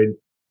would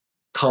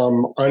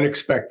come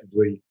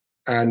unexpectedly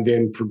and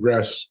then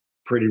progress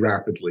pretty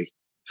rapidly.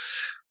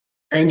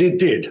 And it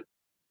did.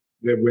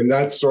 That when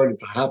that started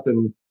to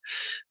happen,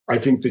 I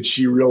think that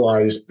she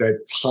realized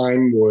that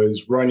time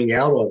was running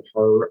out on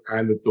her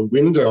and that the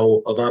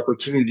window of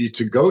opportunity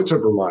to go to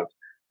Vermont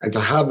and to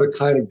have the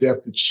kind of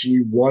death that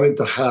she wanted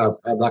to have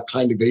that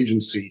kind of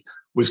agency,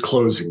 was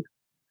closing.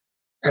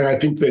 And I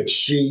think that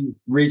she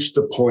reached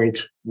a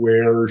point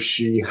where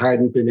she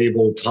hadn't been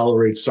able to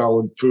tolerate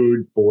solid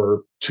food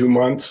for 2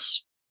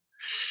 months.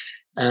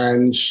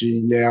 And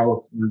she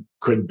now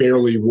could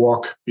barely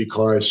walk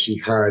because she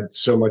had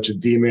so much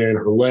edema in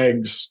her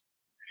legs.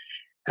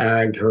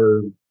 And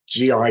her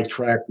GI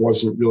tract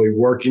wasn't really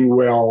working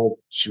well.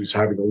 She was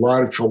having a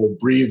lot of trouble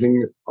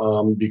breathing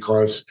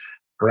because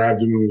her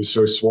abdomen was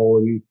so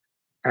swollen.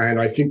 And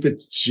I think that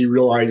she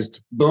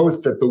realized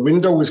both that the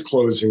window was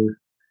closing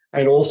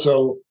and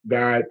also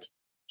that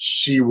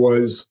she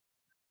was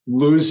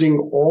losing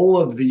all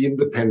of the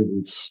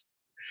independence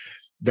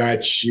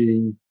that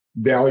she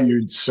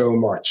valued so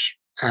much.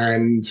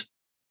 And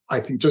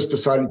I think just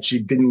decided she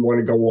didn't want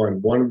to go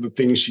on. One of the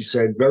things she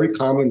said very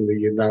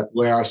commonly in that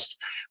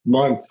last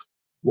month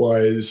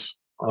was,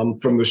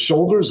 from the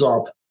shoulders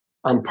up,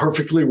 I'm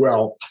perfectly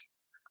well.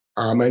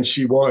 And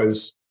she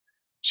was.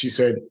 She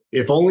said,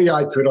 if only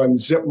I could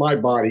unzip my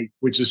body,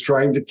 which is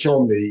trying to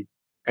kill me,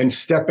 and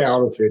step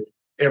out of it,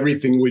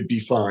 everything would be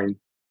fine.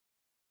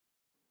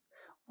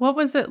 What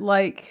was it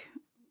like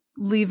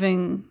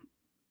leaving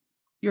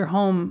your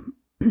home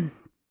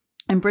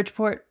in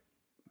Bridgeport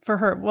for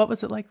her? What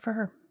was it like for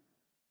her?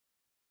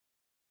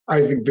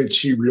 I think that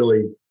she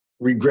really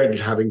regretted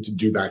having to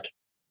do that.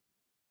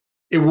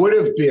 It would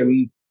have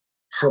been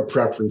her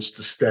preference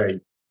to stay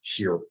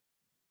here.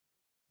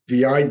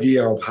 The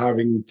idea of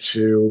having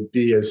to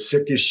be as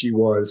sick as she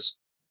was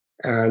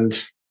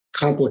and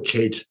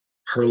complicate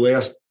her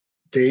last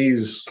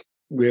days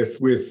with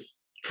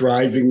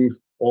driving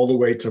all the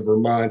way to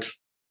Vermont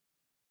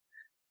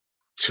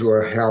to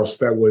a house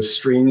that was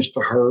strange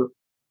to her,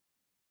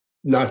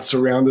 not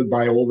surrounded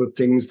by all the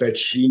things that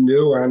she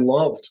knew and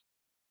loved,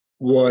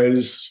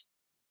 was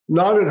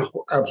not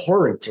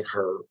abhorrent to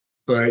her,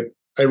 but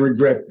a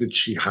regret that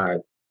she had.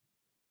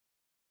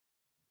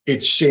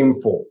 It's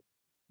shameful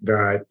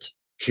that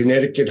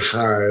Connecticut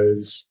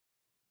has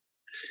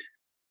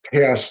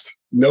passed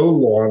no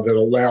law that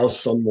allows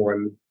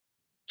someone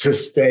to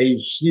stay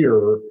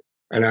here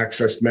and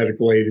access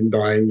medical aid in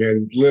dying,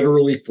 and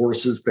literally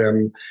forces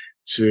them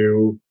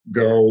to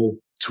go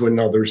to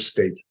another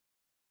state.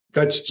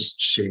 That's just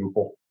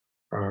shameful.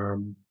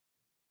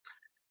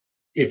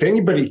 If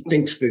anybody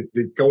thinks that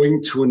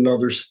going to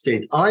another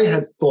state, I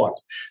had thought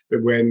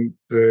that when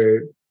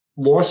the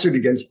lawsuit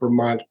against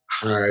Vermont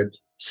had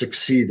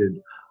succeeded,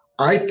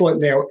 I thought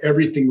now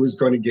everything was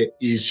going to get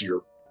easier.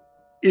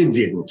 It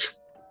didn't.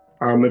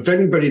 If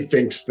anybody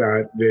thinks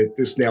that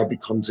this now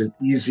becomes an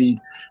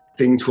easy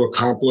thing to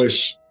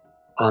accomplish,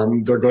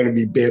 they're going to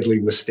be badly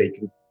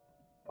mistaken.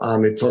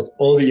 It took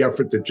all the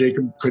effort that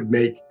Jacob could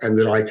make and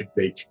that I could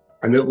make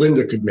and that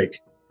Lynda could make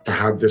to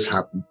have this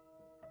happen.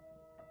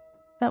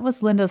 That was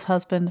Lynda's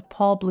husband,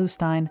 Paul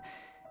Bluestein,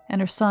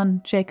 and her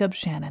son, Jacob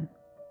Shannon.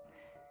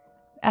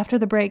 After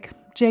the break,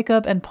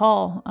 Jacob and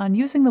Paul on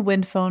using the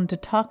wind phone to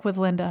talk with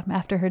Lynda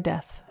after her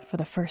death for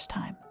the first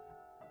time.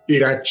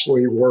 It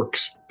actually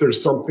works.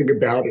 There's something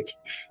about it.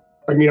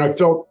 I mean, I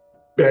felt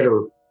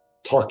better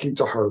talking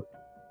to her.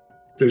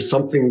 There's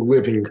something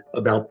living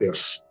about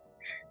this.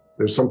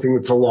 There's something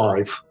that's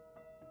alive.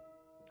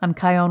 I'm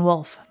Chion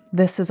Wolf.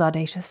 This is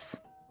Audacious.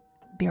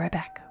 Be right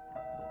back.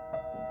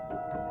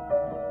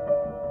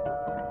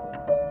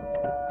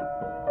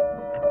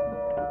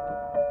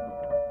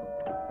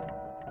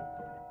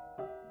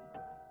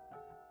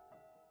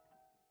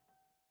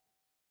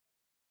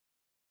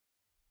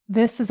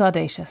 This is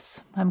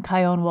Audacious. I'm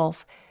Chion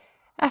Wolf.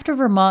 After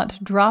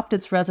Vermont dropped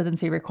its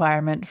residency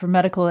requirement for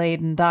medical aid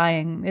in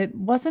dying, it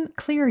wasn't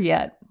clear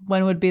yet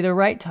when would be the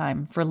right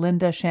time for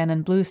Lynda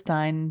Shannon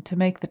Bluestein to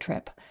make the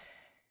trip.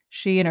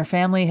 She and her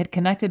family had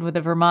connected with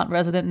a Vermont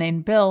resident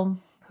named Bill,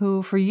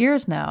 who for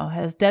years now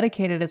has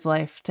dedicated his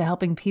life to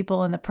helping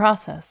people in the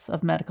process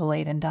of medical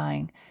aid in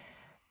dying.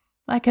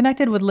 I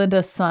connected with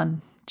Lynda's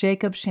son,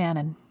 Jacob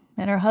Shannon,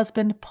 and her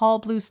husband, Paul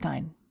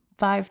Bluestein,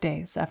 5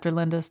 days after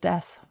Lynda's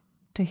death,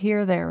 to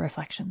hear their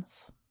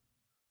reflections.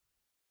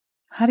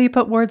 How do you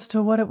put words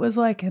to what it was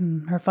like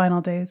in her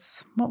final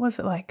days? What was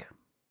it like?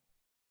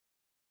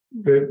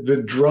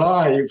 The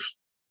drive,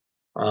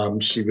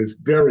 she was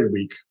very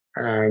weak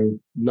and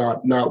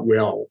not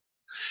well.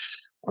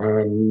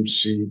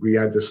 We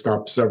had to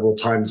stop several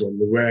times on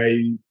the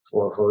way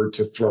for her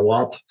to throw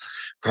up,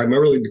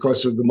 primarily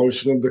because of the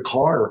motion of the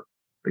car.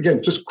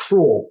 Again, just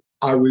cruel.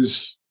 I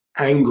was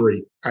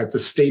angry at the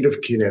state of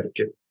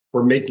Connecticut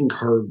for making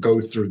her go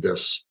through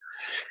this.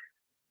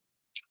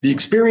 The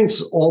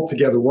experience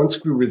altogether,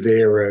 once we were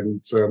there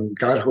and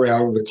got her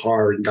out of the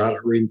car and got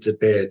her into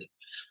bed,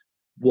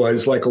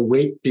 was like a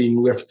weight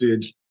being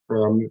lifted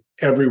from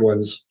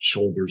everyone's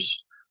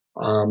shoulders.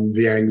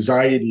 The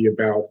anxiety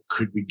about,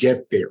 could we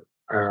get there?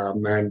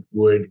 And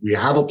would we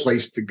have a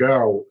place to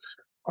go?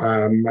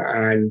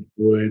 And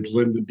would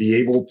Lynda be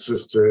able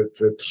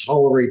to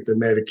tolerate the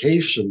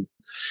medication?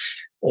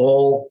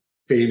 All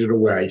faded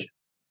away.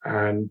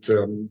 And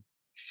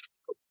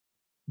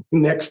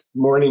next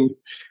morning,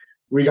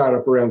 we got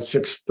up around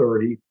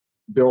 6:30.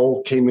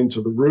 Bill came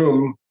into the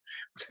room.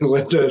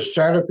 Lynda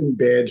sat up in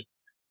bed,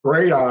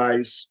 bright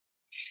eyes,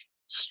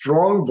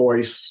 strong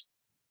voice,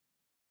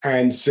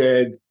 and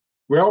said,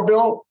 well,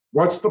 Bill,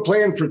 what's the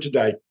plan for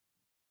today?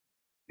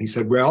 He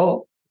said,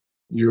 well,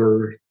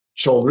 your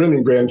children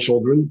and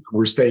grandchildren who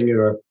were staying in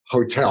a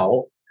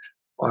hotel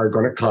are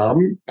going to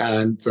come,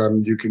 and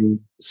you can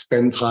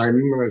spend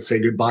time, say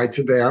goodbye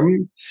to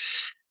them.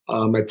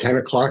 At 10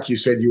 o'clock, you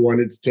said you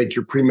wanted to take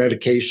your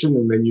pre-medication,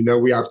 and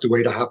then we have to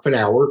wait a half an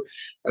hour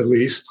at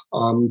least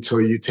until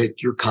you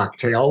take your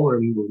cocktail,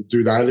 and we'll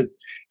do that at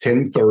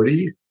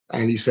 10:30.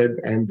 And he said,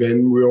 and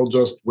then we'll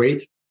just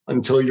wait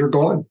until you're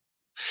gone.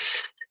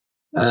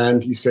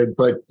 And he said,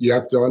 but you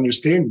have to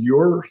understand,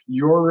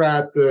 you're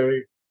at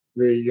the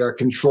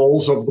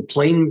controls of the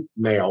plane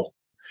mail.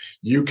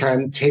 You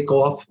can take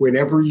off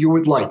whenever you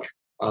would like,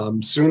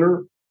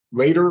 sooner,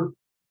 later,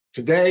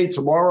 today,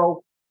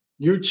 tomorrow.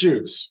 You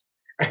choose.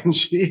 And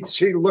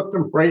she looked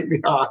him right in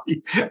the eye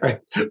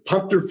and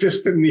pumped her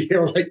fist in the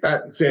air like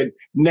that and said,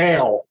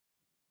 "Now."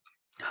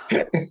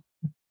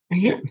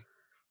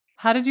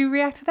 How did you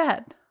react to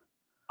that?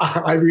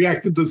 I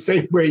reacted the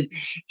same way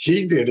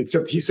he did,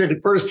 except he said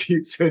at first,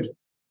 he said,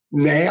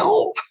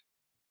 "Now?"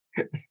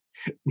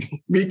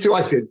 Me too.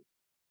 I said,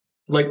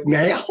 "Like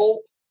now?"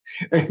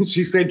 And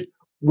she said,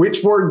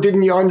 "Which word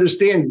didn't you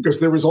understand?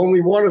 Because there was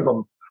only one of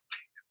them."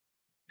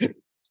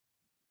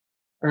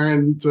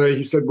 And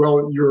he said,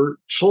 "Well, your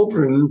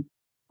children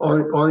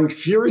aren't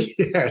here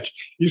yet."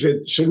 He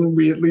said, "Shouldn't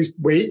we at least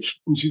wait?"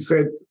 And she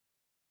said,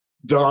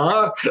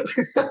 "Duh."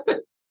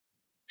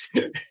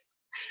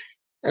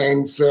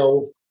 And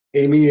so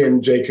Amy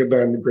and Jacob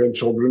and the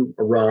grandchildren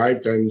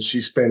arrived, and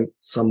she spent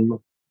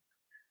some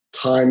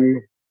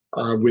time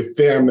with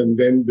them. And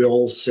then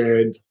Bill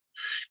said,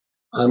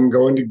 "I'm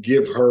going to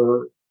give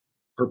her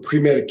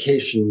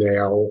pre-medication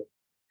now.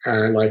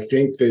 And I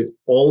think that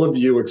all of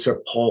you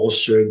except Paul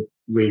should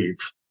leave."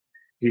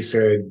 He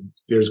said,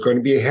 "There's going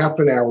to be a half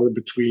an hour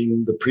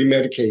between the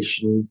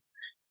pre-medication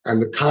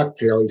and the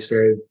cocktail." He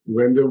said,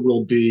 "Lynda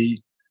will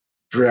be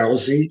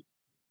drowsy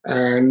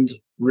and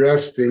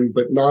resting,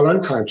 but not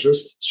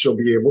unconscious. She'll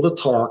be able to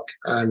talk.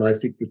 And I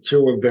think the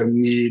two of them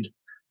need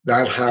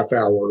that half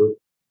hour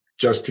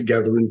just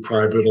together in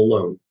private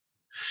alone."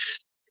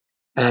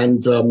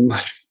 And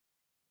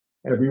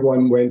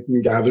everyone went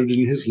and gathered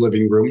in his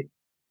living room,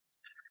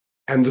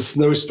 and the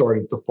snow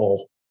started to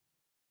fall.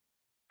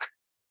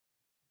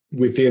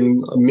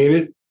 Within a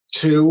minute,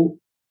 two,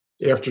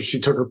 after she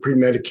took her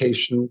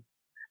pre-medication,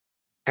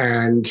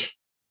 and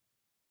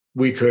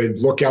we could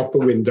look out the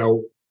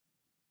window.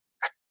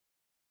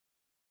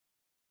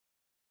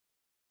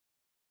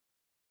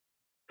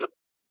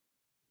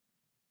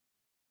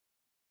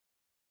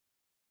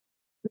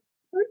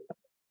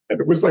 And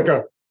it was like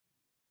a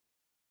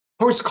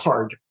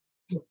postcard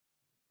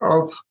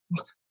of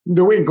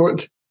New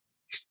England.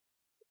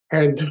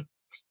 And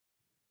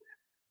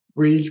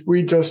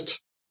we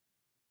just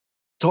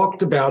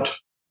talked about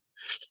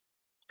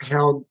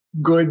how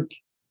good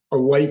a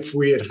life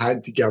we had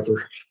had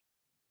together.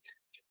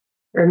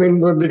 And then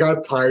Lynda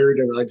got tired,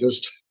 and I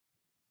just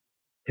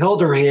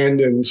held her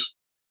hand, and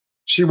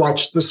she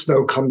watched the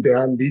snow come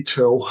down, me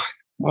too.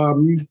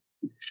 And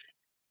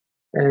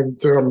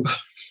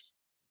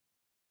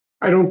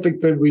I don't think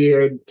that we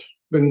had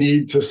the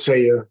need to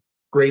say a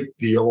great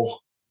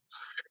deal.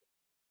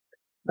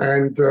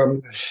 And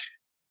the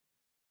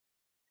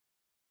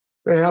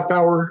half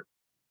hour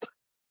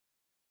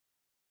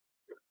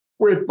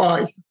went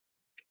by,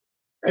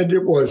 and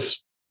it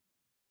was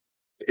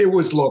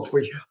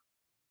lovely.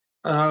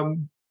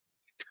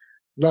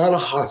 Not a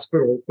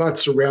hospital, not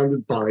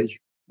surrounded by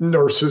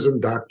nurses and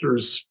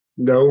doctors,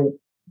 no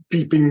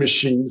beeping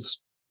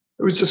machines.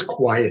 It was just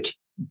quiet,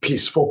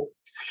 peaceful.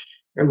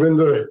 And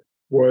Lynda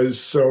was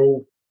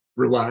so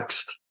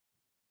relaxed.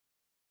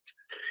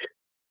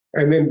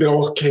 And then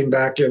Bill came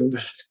back and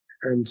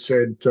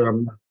said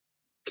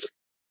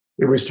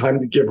it was time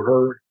to give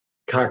her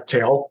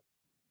cocktail,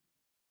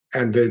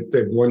 and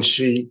that once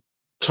she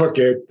took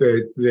it,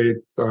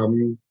 that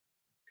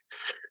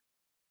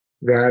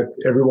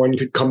everyone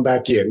could come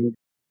back in.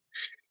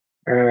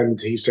 And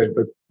he said,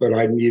 but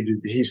he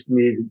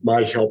needed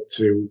my help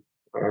to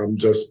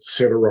just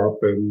sit her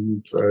up,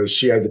 and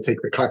she had to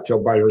take the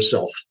cocktail by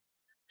herself.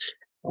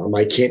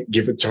 I can't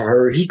give it to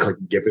her. He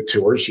couldn't give it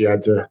to her. She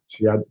had to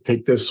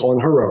take this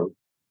on her own.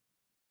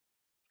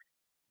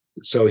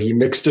 So he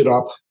mixed it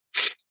up,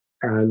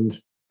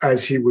 and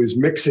as he was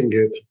mixing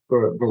it,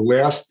 the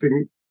last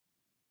thing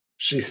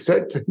she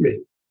said to me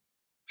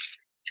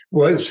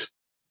was,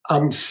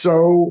 "I'm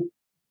so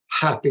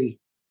happy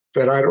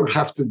that I don't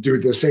have to do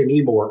this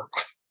anymore."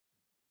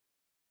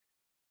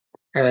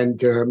 And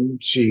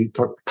she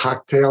took the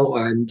cocktail,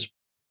 and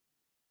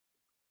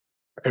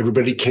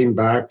everybody came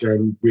back,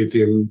 and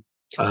within,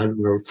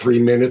 3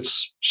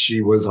 minutes,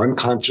 she was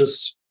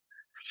unconscious,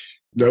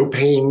 no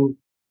pain,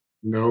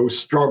 no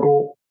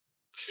struggle.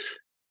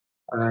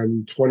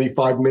 And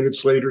 25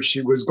 minutes later,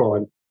 she was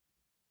gone.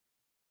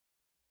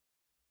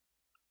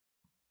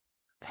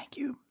 Thank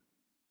you.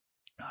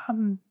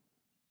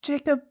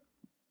 Jacob,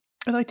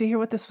 I'd like to hear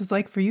what this was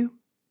like for you.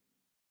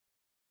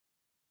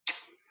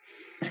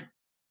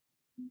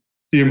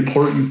 The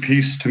important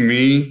piece to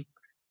me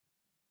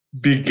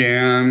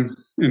began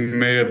in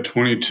May of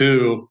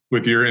 22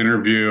 with your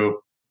interview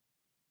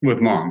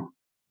with Mom.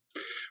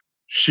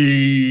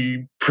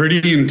 She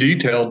pretty in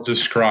detail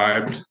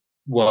described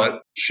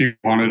what she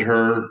wanted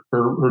her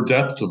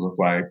death to look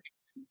like.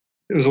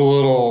 It was a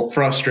little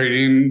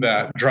frustrating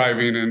that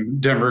driving in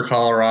Denver,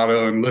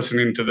 Colorado, and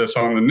listening to this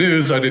on the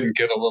news, I didn't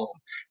get a little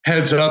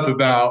heads up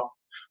about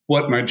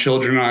what my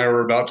children and I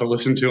were about to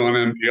listen to on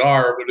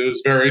NPR, but it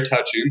was very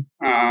touching.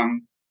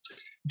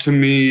 To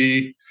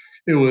me,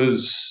 I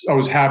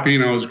was happy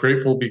and I was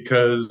grateful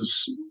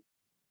because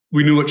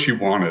we knew what she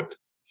wanted.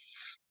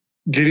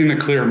 Getting a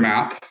clear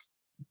map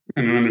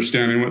and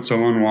understanding what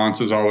someone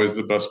wants is always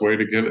the best way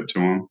to give it to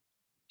them.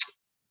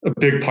 A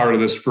big part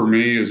of this for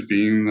me is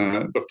being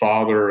the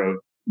father of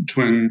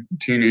twin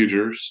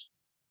teenagers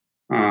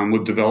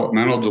with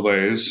developmental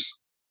delays.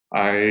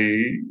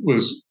 I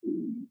was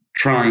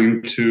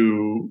trying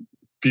to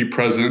be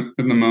present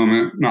in the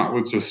moment, not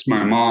with just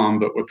my mom,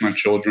 but with my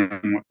children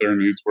and what their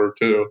needs were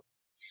too.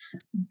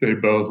 They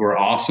both were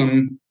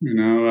awesome.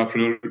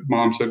 After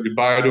mom said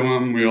goodbye to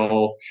them, we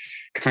all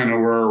kind of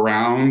were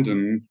around.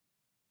 And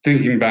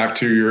thinking back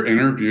to your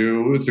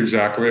interview, it's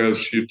exactly as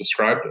she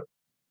described it.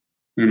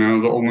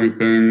 The only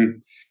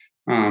thing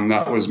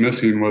that was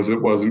missing was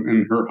it wasn't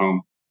in her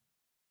home.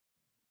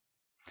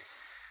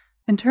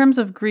 In terms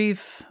of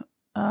grief,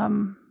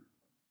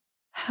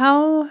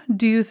 how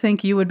do you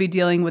think you would be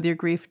dealing with your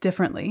grief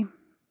differently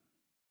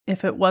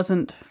if it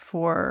wasn't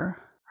for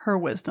her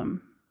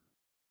wisdom?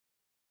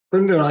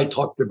 Lynda and I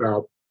talked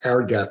about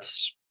our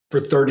deaths for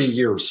 30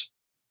 years.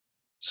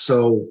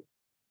 So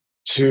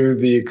to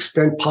the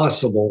extent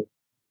possible,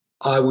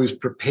 I was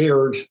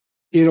prepared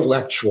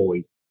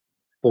intellectually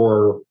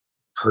for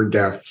her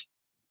death.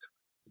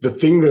 The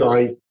thing that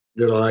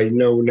I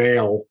know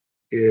now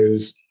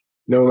is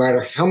no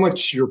matter how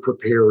much you're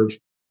prepared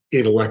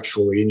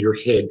intellectually in your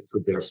head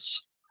for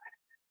this,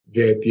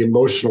 that the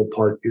emotional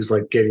part is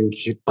like getting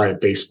hit by a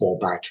baseball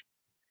bat.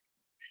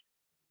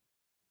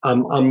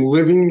 I'm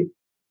living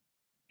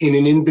in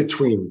an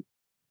in-between.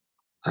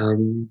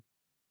 I'm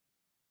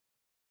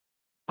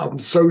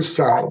so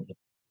sad.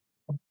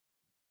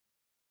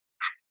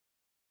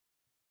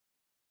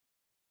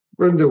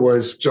 Lynda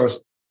was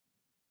just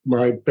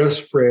my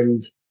best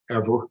friend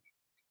ever.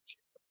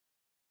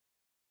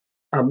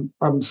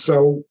 I'm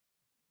so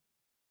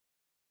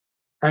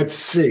at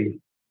sea.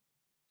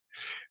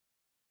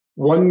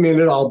 One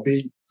minute I'll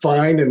be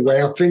fine and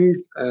laughing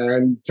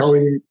and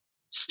telling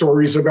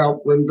stories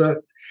about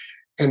Lynda,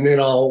 and then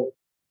I'll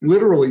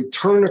literally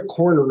turn a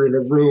corner in a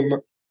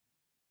room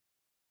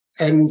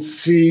and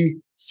see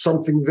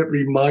something that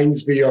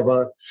reminds me of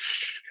a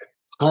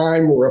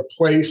time or a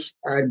place,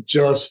 and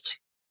just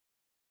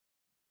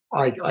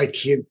I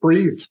can't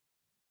breathe.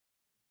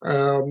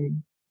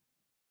 I'm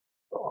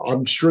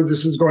sure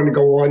this is going to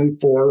go on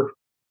for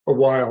a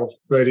while,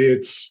 but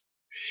it's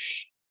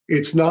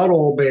not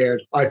all bad.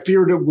 I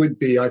feared it would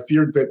be. I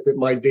feared that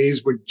my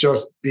days would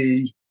just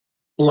be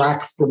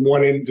black from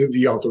one end to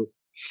the other,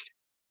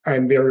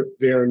 and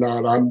they're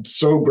not. I'm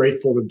so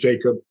grateful to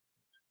Jacob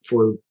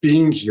for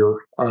being here.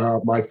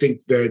 I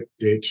think that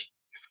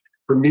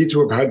for me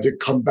to have had to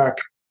come back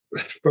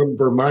from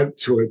Vermont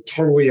to a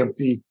totally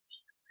empty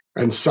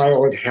and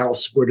silent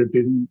house would have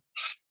been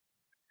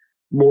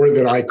more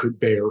than I could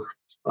bear.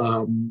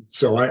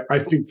 So I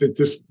think that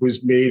this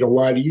was made a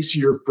lot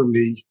easier for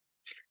me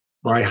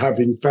by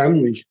having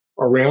family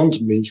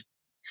around me.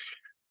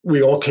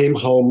 We all came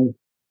home.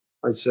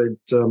 I said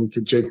to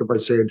Jacob, I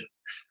said,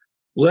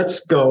 let's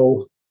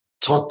go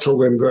talk to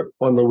Lynda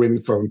on the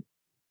wind phone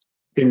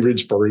in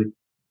Ridgebury.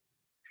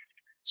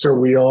 So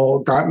we all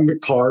got in the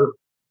car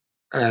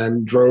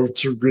and drove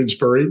to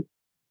Ridgebury.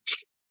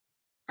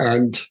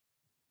 And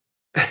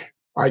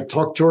I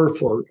talked to her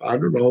for,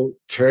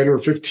 10 or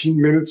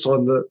 15 minutes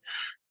on the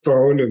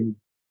phone and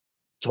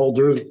told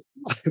her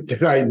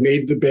that I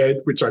made the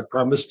bed, which I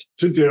promised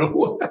to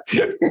do.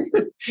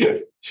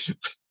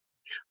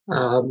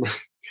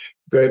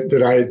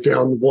 That I had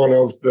found one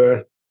of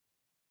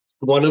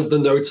the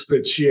notes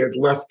that she had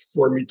left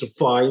for me to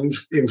find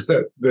in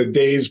the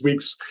days,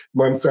 weeks,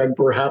 months, and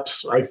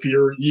perhaps, I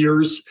fear,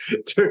 years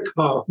to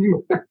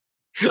come.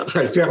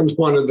 I found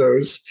one of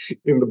those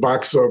in the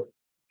box of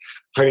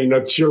Honey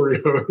Nut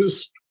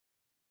Cheerios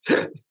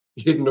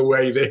hidden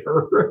away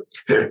there.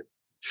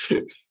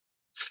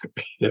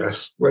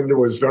 Yes, Lynda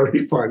was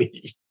very funny.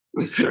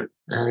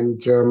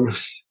 And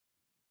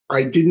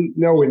I didn't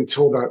know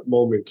until that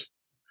moment.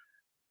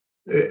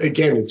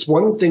 Again, it's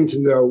one thing to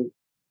know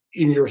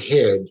in your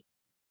head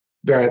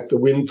that the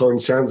wind phone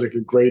sounds like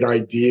a great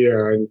idea,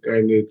 and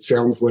it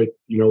sounds like,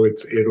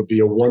 it'll be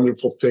a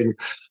wonderful thing.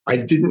 I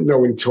didn't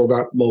know until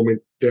that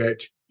moment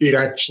that it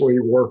actually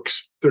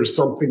works. There's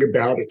something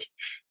about it.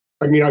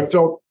 I mean, I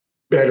felt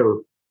better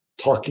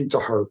talking to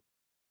her.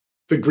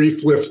 The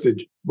grief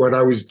lifted when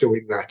I was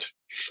doing that.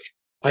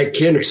 I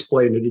can't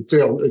explain it.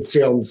 It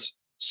sounds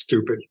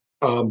stupid,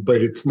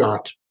 but it's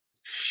not.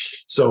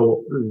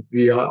 So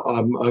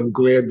I'm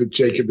glad that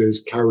Jacob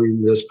is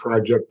carrying this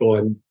project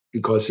on,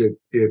 because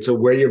it's a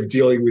way of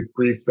dealing with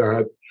grief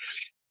that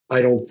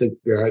I don't think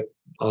that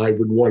I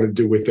would want to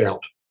do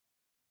without.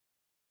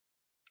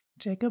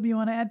 Jacob, you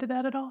want to add to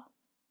that at all?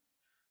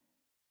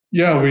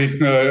 Yeah, we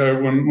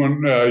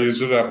when I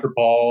used it after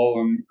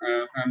Paul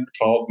and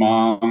called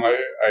Mom.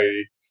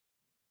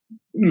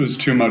 It was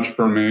too much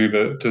for me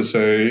to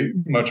say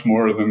much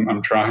more than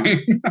I'm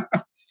trying,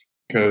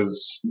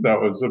 because that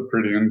was a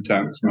pretty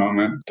intense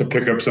moment to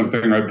pick up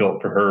something I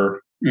built for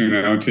her,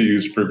 to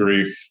use for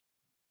grief.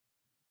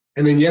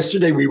 And then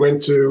yesterday we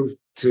went to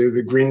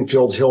the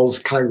Greenfield Hills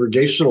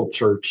Congregational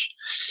Church,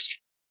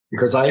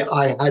 because I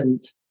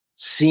hadn't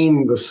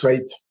seen the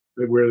site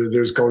where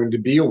there's going to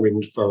be a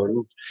wind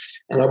phone,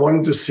 and I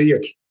wanted to see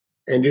it,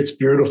 and it's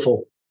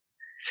beautiful.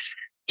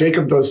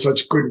 Jacob does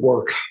such good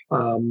work.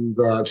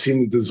 I've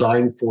seen the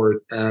design for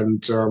it,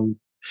 and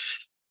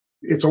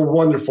it's a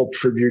wonderful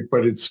tribute,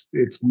 but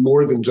it's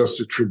more than just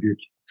a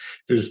tribute.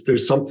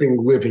 There's something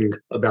living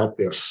about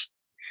this.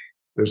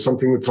 There's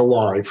something that's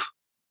alive.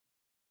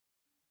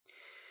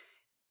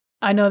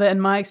 I know that in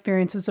my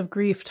experiences of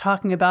grief,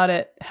 talking about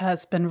it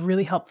has been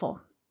really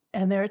helpful.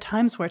 And there are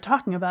times where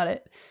talking about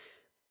it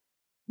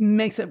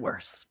makes it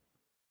worse.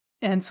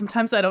 And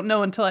sometimes I don't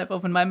know until I've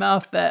opened my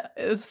mouth that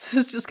this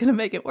is just going to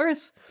make it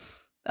worse.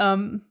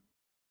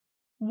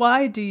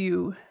 Why do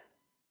you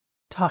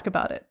talk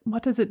about it?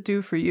 What does it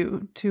do for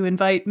you to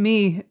invite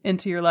me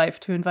into your life,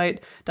 to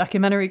invite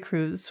documentary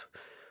crews?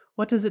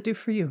 What does it do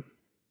for you?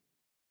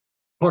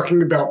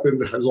 Talking about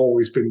them has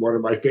always been one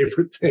of my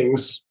favorite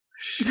things.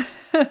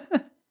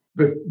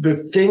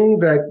 The thing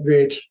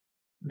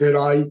that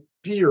I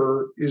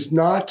fear is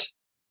not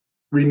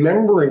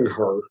remembering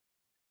her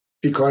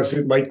because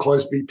it might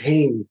cause me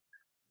pain.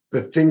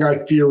 The thing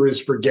I fear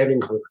is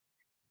forgetting her.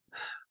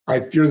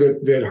 I fear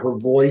that her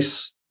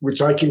voice,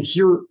 which I can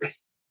hear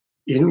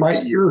in my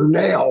ear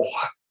now,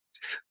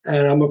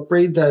 and I'm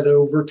afraid that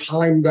over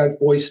time that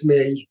voice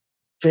may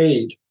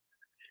fade.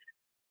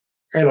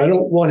 And I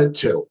don't want it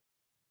to.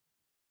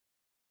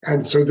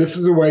 And so this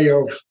is a way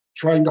of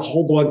trying to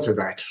hold on to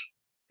that.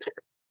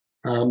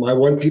 I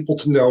want people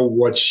to know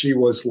what she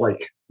was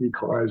like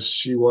because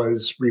she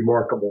was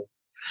remarkable.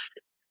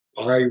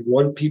 I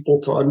want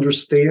people to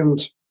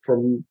understand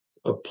from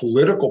a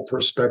political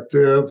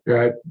perspective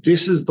that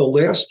this is the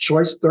last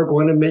choice they're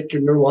going to make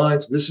in their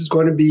lives. This is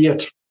going to be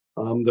it.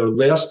 Their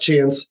last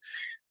chance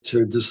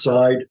to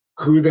decide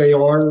who they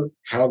are,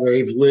 how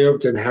they've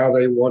lived, and how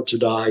they want to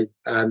die,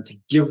 and to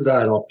give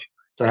that up,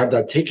 to have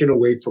that taken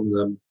away from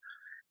them.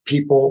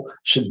 People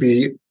should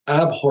be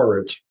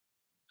abhorrent.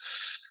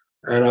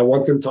 And I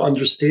want them to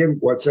understand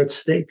what's at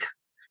stake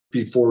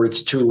before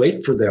it's too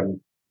late for them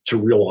to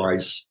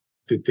realize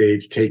that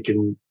they've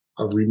taken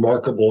a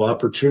remarkable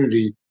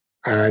opportunity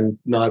and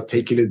not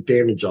taken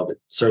advantage of it.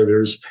 So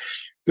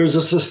there's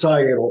a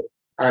societal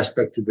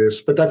aspect to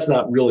this, but that's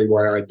not really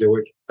why I do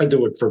it. I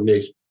do it for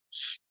me.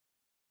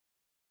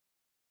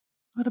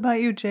 What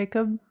about you,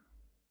 Jacob?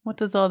 What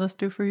does all this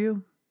do for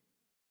you?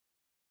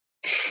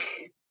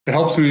 It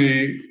helps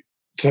me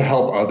to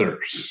help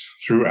others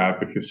through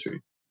advocacy.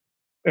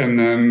 And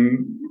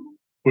then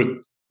with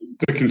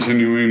the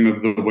continuing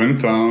of the Wind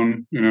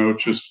Phone,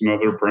 just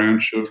another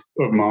branch of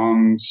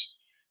Mom's,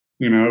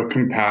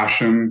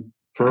 compassion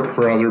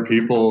for other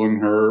people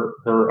and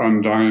her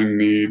undying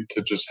need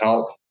to just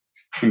help,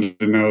 and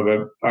to know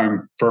that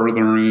I'm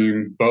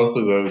furthering both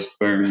of those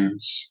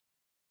things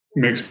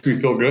makes me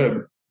feel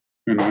good.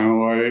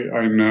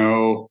 I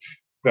know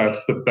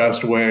that's the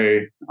best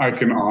way I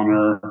can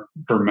honor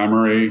her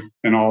memory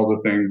and all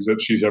the things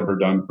that she's ever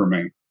done for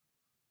me.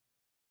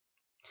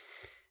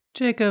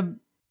 Jacob,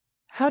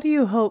 how do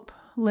you hope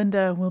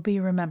Lynda will be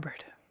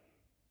remembered?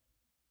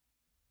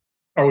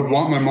 I would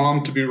want my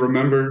mom to be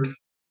remembered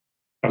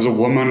as a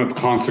woman of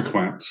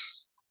consequence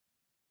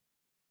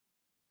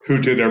who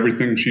did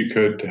everything she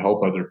could to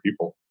help other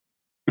people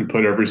and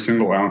put every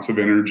single ounce of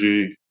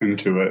energy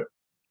into it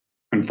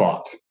and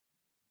fought.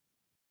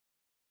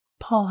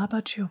 Paul, how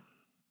about you?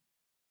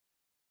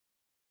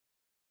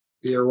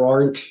 There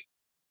aren't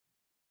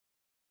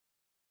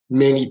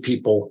many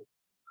people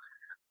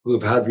who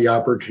have had the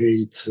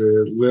opportunity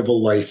to live a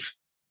life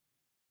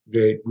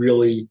that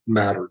really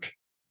mattered.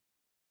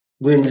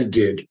 Lynda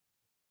did.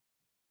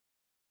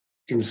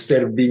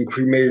 Instead of being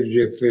cremated,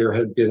 if there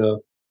had been a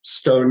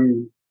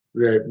stone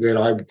that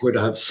I would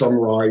have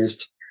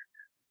summarized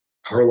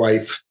her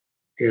life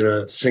in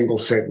a single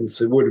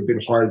sentence, it would have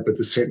been hard, but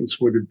the sentence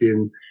would have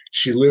been,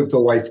 she lived a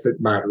life that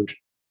mattered.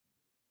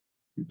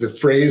 The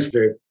phrase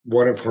that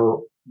one of her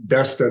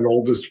best and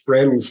oldest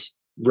friends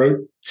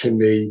wrote to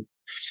me,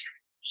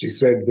 she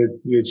said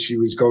that she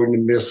was going to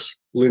miss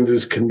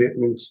Lynda's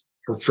commitment,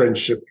 her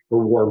friendship, her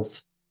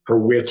warmth, her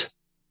wit,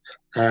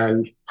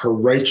 and her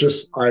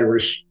righteous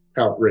Irish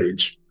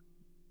outrage.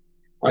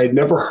 I had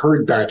never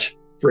heard that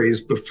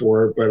phrase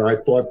before, but I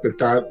thought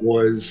that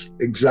was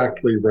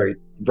exactly right.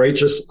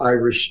 Righteous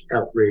Irish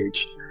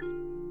outrage.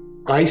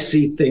 I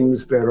see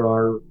things that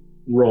are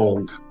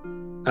wrong,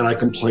 and I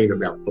complain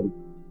about them.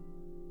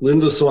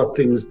 Lynda saw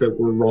things that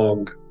were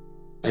wrong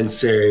and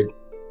said,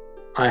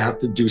 I have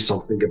to do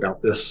something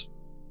about this.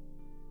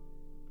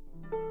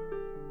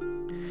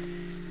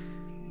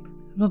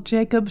 Well,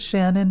 Jacob,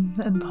 Shannon,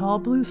 and Paul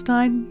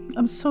Bluestein,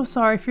 I'm so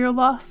sorry for your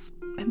loss,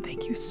 and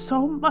thank you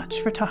so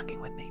much for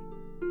talking with me.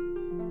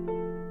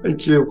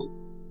 Thank you.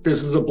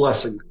 This is a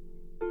blessing.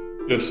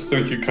 Yes,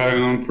 thank you,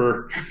 Kion,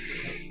 for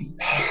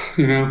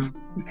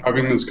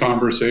having this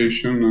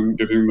conversation and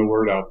getting the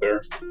word out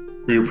there.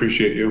 We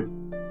appreciate you.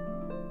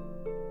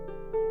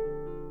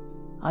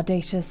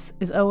 Audacious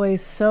is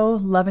always so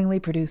lovingly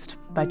produced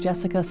by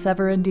Jessica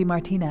Severin D.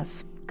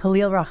 Martinez,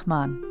 Khalil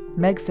Rahman,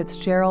 Meg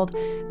Fitzgerald,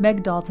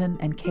 Meg Dalton,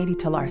 and Katie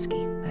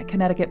Tolarski at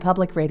Connecticut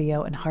Public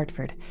Radio in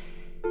Hartford.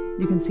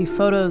 You can see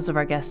photos of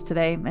our guests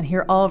today and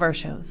hear all of our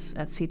shows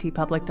at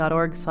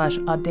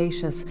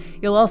ctpublic.org/audacious.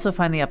 You'll also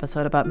find the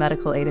episode about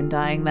medical aid in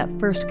dying that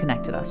first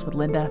connected us with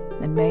Lynda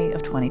in May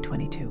of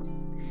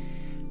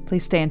 2022.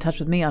 Please stay in touch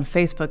with me on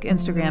Facebook,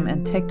 Instagram,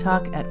 and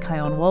TikTok at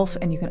Chion Wolf,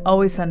 and you can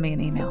always send me an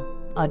email,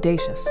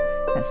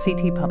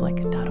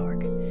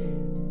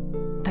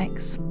 audacious@ctpublic.org.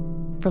 Thanks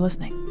for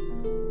listening.